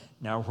neighbor.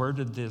 Now, where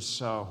did this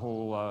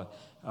whole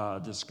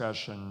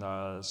discussion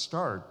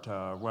start?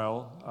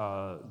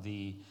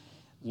 The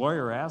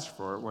lawyer asked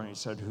for it when he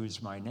said,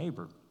 "Who's my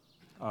neighbor?"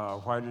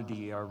 Why did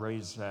he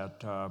raise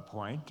that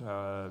point?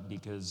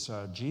 Because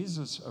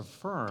Jesus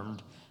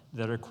affirmed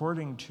that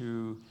according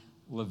to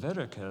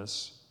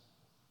Leviticus,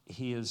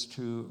 he is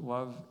to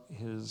love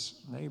his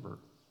neighbor.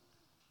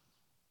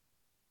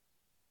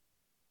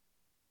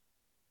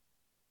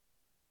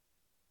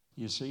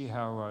 You see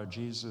how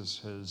Jesus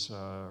has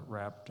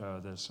wrapped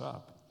this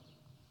up.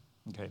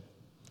 Okay,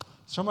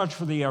 so much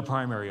for the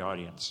primary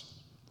audience.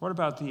 What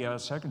about the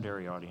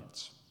secondary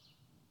audience?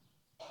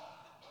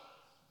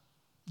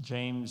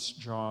 James,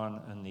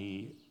 John, and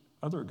the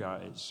other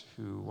guys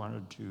who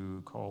wanted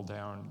to call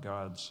down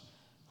God's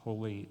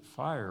holy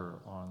fire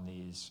on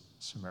these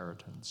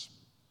Samaritans.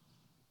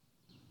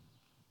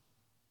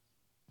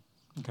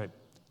 Okay,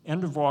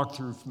 end of walk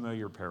through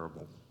familiar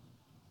parable.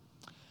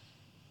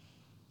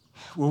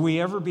 Will we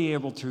ever be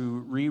able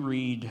to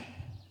reread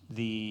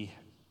the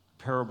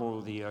parable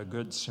of the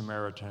Good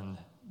Samaritan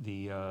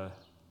the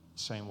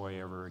same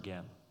way ever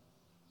again?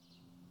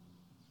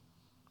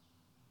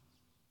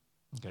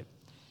 Okay.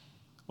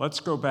 Let's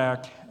go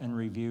back and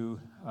review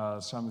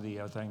some of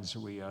the things that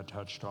we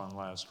touched on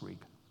last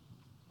week.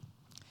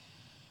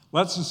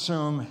 Let's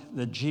assume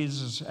that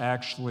Jesus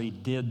actually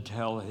did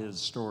tell his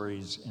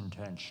stories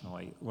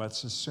intentionally.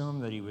 Let's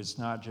assume that he was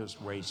not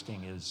just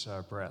wasting his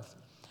breath.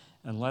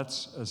 And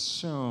let's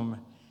assume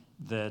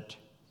that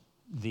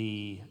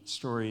the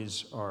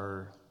stories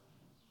are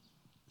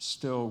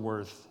still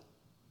worth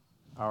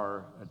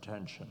our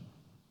attention.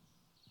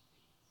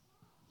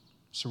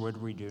 So what do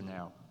we do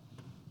now?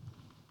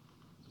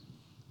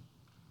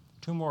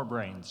 2 more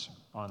brains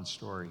on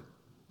story.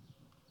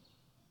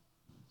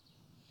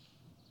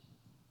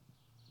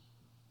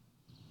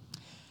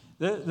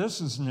 This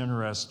is an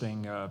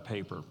interesting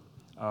paper.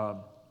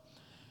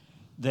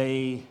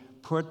 They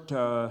put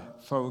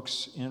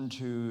folks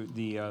into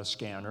the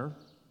scanner.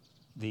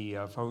 The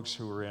folks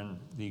who were in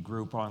the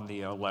group on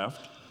the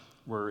left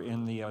were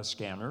in the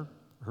scanner,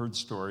 heard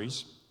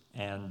stories,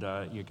 and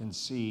you can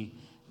see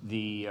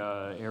the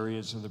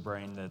areas of the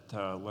brain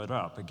that lit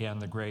up. Again,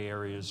 the gray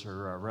areas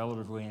are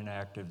relatively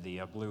inactive.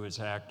 The blue is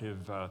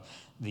active.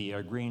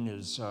 The green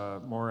is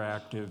more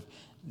active.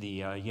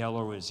 The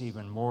yellow is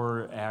even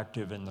more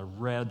active, and the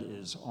red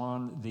is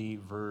on the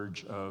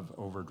verge of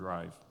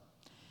overdrive.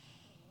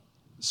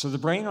 So the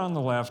brain on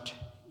the left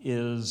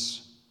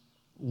is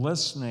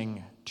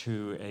listening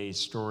to a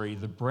story.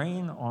 The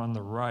brain on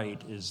the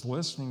right is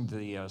listening to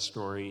the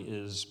story,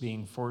 is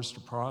being forced to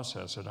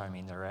process it. I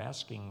mean, they're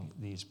asking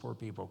these poor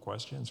people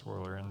questions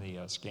while they're in the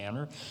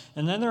scanner,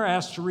 and then they're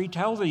asked to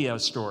retell the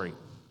story.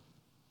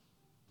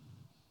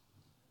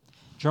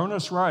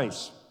 Jonas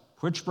Rice,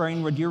 which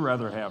brain would you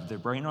rather have, the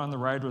brain on the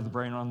right or the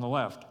brain on the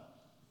left?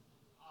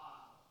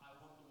 I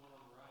want the one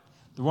on the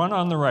right. The one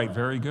on the right,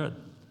 very good.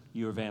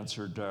 You have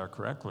answered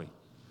correctly.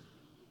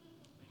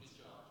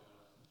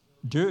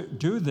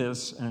 Do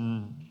this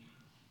and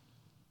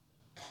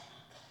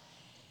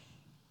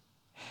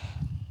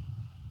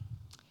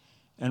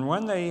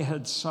when they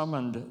had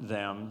summoned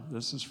them,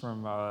 this is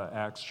from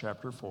Acts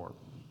chapter 4,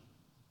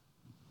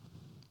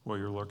 where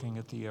you're looking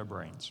at the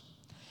brains.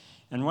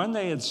 And when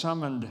they had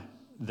summoned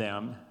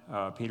them,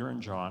 Peter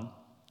and John,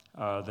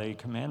 they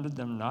commanded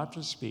them not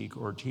to speak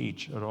or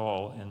teach at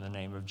all in the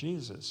name of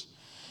Jesus.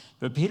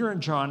 But Peter and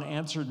John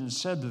answered and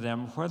said to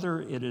them,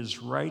 whether it is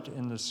right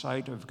in the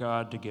sight of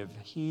God to give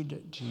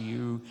heed to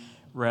you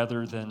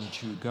rather than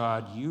to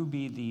God, you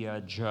be the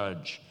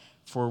judge.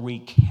 For we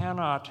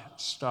cannot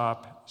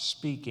stop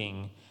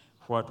speaking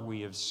what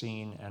we have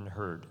seen and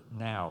heard.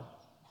 Now,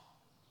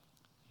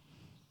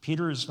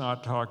 Peter is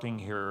not talking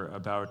here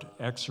about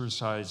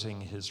exercising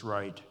his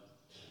right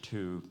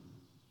to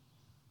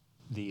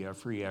the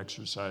free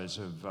exercise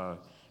of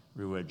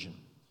religion.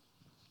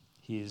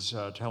 He's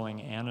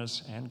telling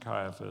Annas and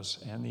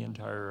Caiaphas and the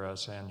entire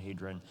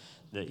Sanhedrin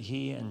that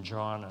he and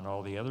John and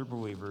all the other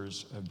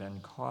believers have been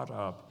caught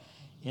up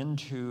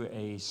into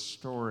a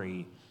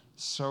story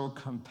so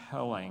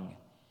compelling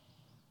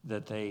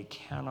that they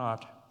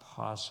cannot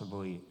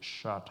possibly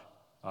shut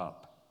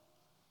up.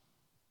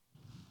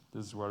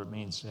 This is what it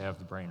means to have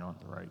the brain on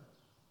the right.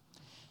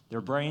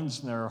 Their brains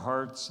and their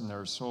hearts and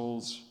their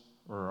souls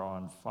are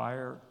on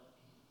fire.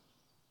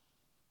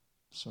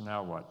 So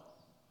now what?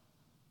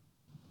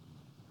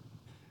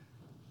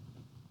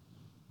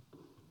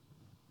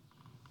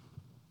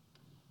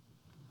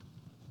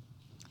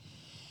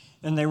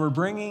 And they were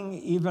bringing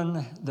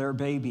even their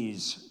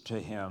babies to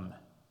him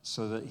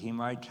so that he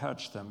might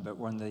touch them. But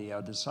when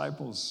the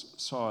disciples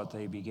saw it,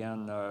 they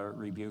began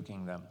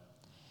rebuking them.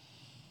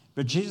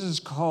 But Jesus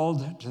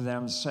called to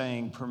them,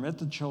 saying, permit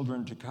the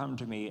children to come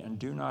to me, and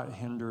do not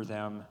hinder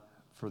them,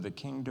 for the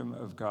kingdom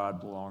of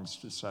God belongs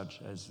to such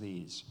as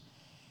these.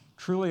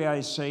 Truly I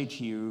say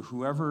to you,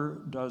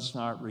 whoever does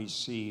not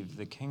receive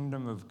the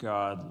kingdom of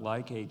God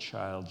like a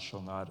child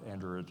shall not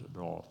enter it at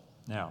all.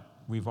 Now,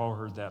 we've all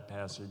heard that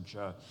passage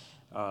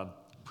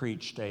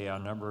preached a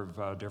number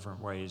of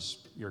different ways.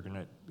 You're going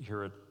to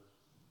hear it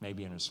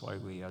maybe in a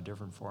slightly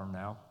different form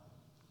now.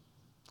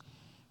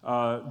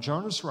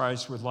 Jonas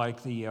Rice would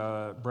like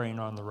the brain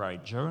on the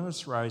right.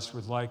 Jonas Rice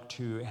would like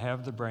to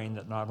have the brain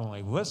that not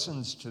only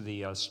listens to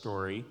the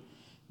story,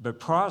 but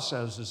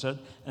processes it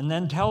and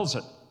then tells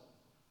it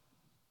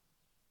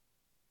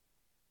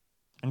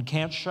and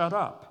can't shut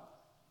up.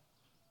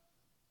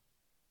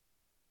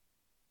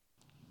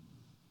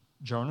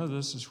 Jonah,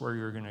 this is where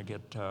you're going to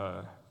get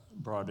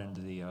brought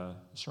into the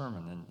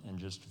sermon in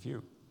just a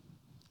few.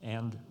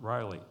 And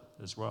Riley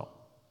as well.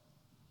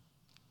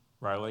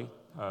 Riley,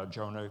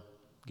 Jonah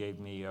gave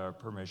me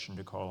permission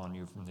to call on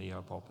you from the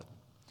pulpit.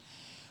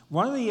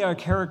 One of the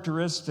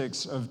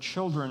characteristics of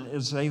children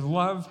is they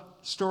love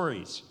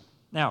stories.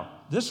 Now,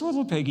 this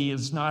little piggy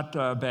is not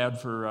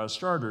bad for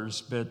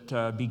starters,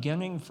 but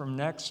beginning from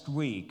next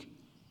week,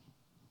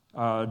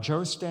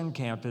 Joe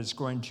Stenkamp is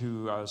going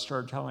to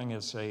start telling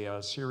us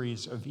a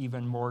series of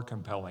even more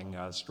compelling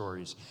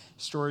stories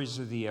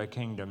of the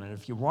kingdom. And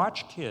if you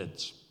watch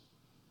kids,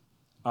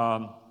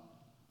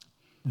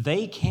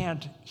 they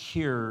can't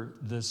hear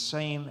the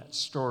same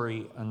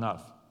story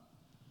enough.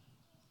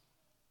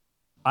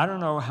 I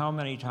don't know how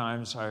many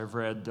times I've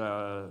read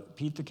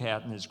Pete the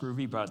Cat and His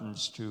Groovy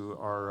Buttons to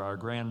our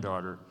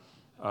granddaughter.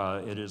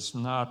 It is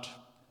not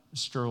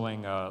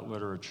sterling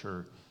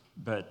literature,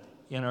 but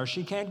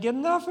she can't get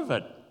enough of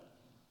it.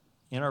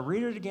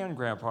 Read it again,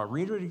 Grandpa,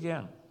 read it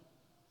again.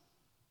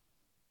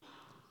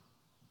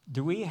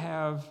 Do we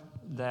have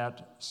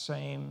that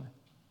same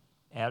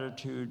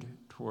attitude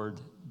toward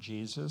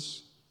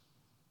Jesus?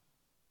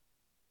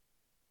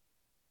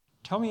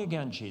 Tell me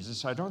again,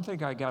 Jesus. I don't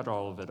think I got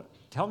all of it.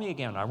 Tell me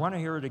again. I want to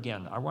hear it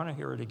again. I want to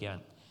hear it again.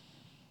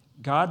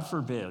 God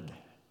forbid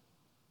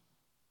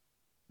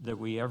that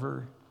we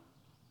ever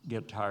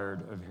get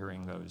tired of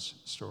hearing those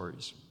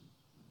stories.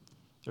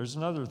 There's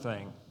another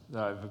thing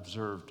that I've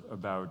observed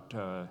about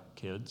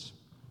kids.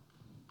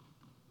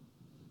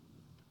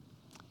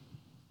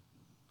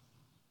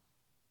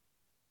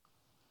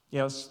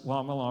 Yes,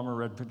 Llama Llama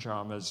Red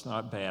Pajama is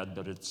not bad,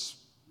 but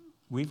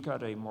we've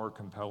got a more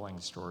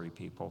compelling story,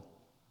 people.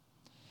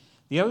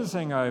 The other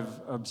thing I've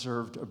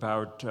observed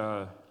about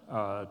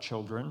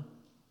children,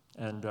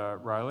 and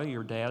Riley,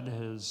 your dad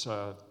has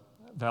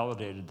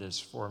validated this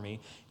for me,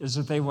 is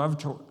that they love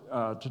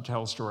to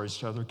tell stories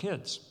to other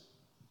kids.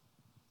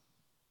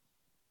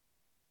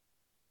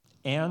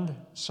 And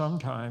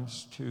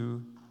sometimes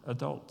to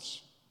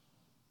adults.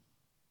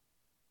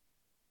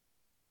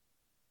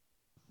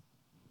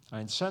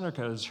 And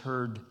Seneca has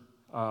heard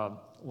Llama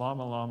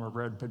Llama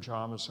Red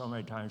Pajama so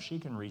many times, she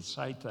can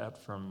recite that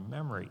from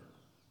memory,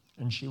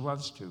 and she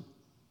loves to.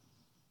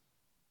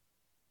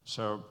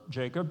 So,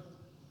 Jacob,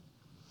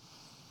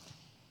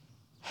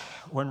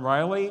 when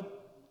Riley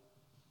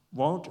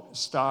won't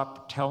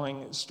stop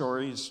telling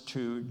stories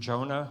to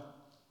Jonah,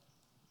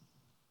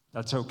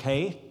 that's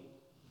okay.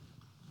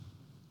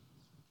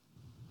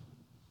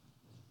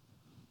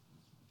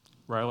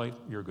 Riley,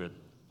 you're good.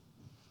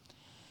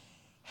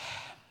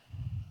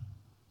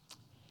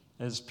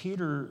 As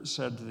Peter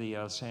said to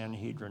the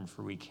Sanhedrin,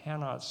 for we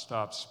cannot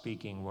stop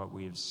speaking what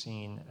we have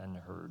seen and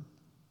heard.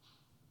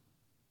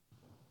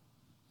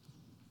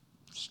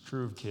 It's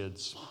true of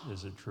kids.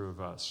 Is it true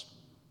of us?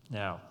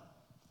 Now,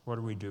 what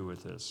do we do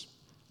with this?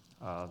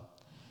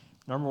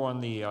 Number one,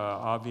 the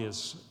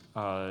obvious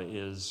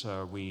is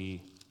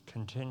we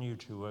continue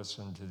to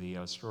listen to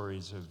the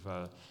stories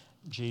of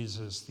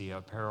Jesus, the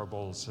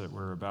parables that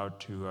we're about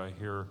to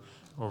hear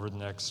over the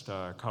next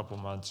couple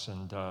months.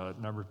 And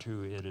number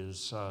two, it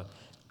is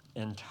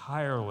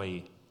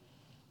entirely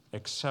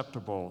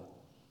acceptable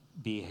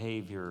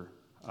behavior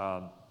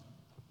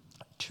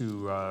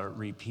to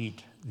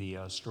repeat the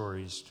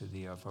stories to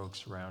the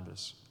folks around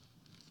us.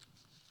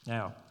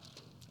 Now,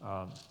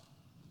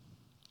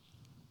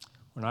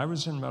 when I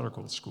was in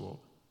medical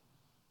school,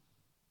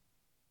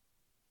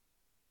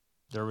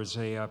 there was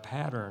a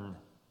pattern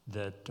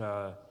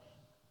that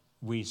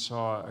we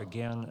saw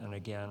again and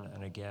again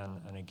and again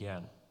and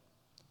again.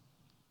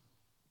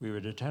 We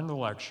would attend a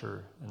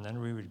lecture, and then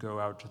we would go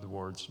out to the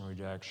wards and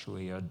we'd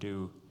actually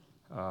do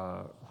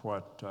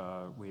what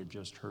we had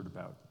just heard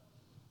about.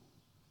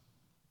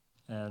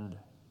 And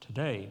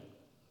today,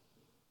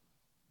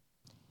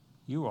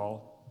 you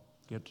all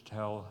get to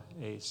tell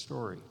a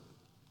story.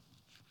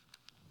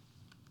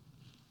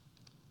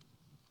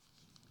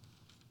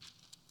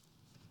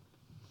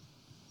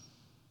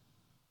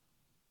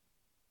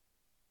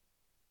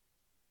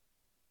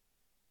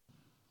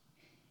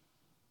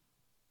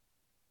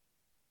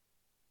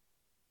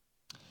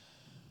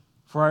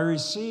 For I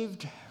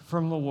received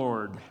from the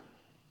Lord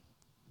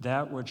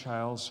that which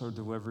I also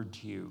delivered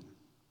to you,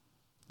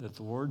 that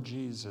the Lord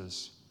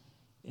Jesus,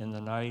 in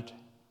the night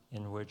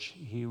in which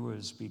he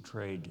was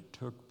betrayed,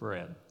 took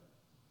bread.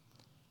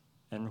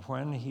 And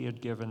when he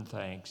had given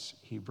thanks,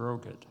 he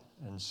broke it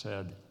and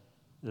said,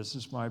 "This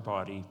is my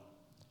body,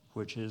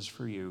 which is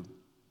for you.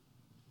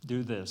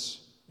 Do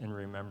this in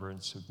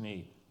remembrance of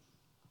me."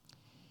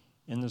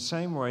 In the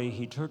same way,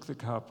 he took the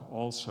cup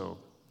also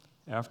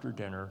after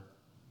dinner,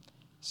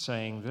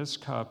 saying, "This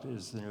cup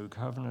is the new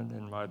covenant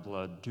in my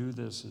blood. Do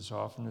this as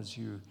often as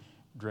you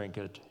drink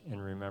it in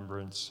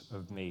remembrance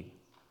of me.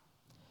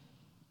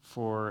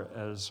 For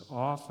as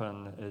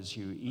often as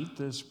you eat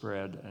this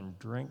bread and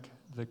drink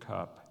the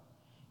cup,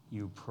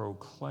 you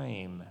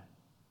proclaim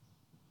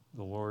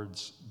the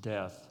Lord's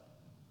death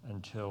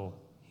until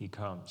he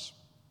comes."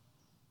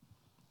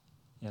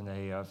 In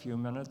a few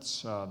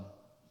minutes,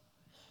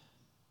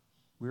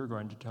 we're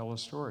going to tell a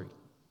story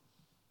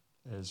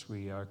as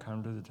we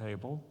come to the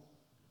table.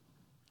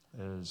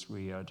 As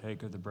we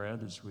take of the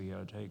bread, as we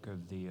take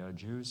of the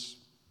juice,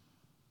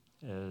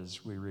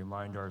 as we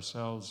remind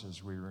ourselves,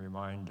 as we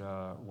remind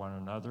one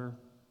another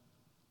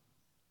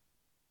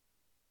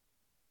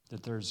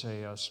that there's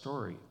a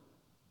story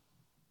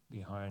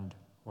behind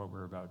what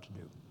we're about to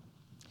do.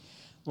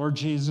 Lord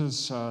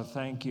Jesus,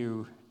 thank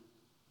you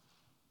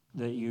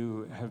that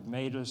you have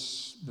made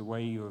us the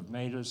way you have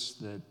made us,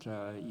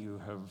 that you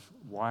have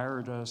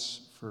wired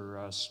us for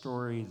a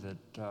story,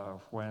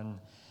 that when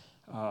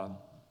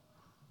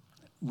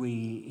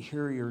we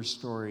hear your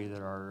story, that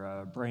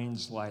our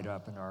brains light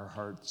up and our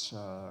hearts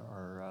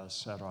are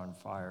set on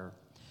fire.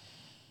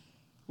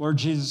 Lord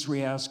Jesus,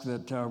 we ask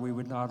that we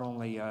would not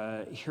only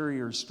hear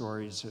your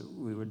stories, that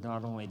we would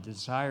not only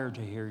desire to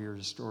hear your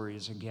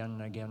stories again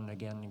and again and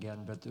again and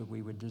again, but that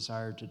we would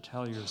desire to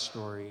tell your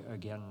story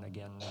again and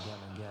again and again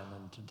and again.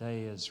 And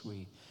today, as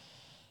we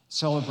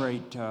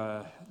celebrate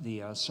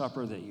the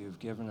supper that you've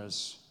given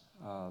us,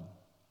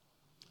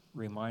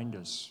 remind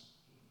us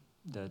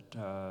that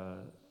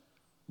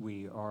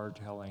we are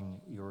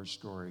telling your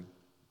story.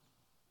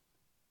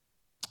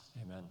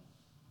 Amen.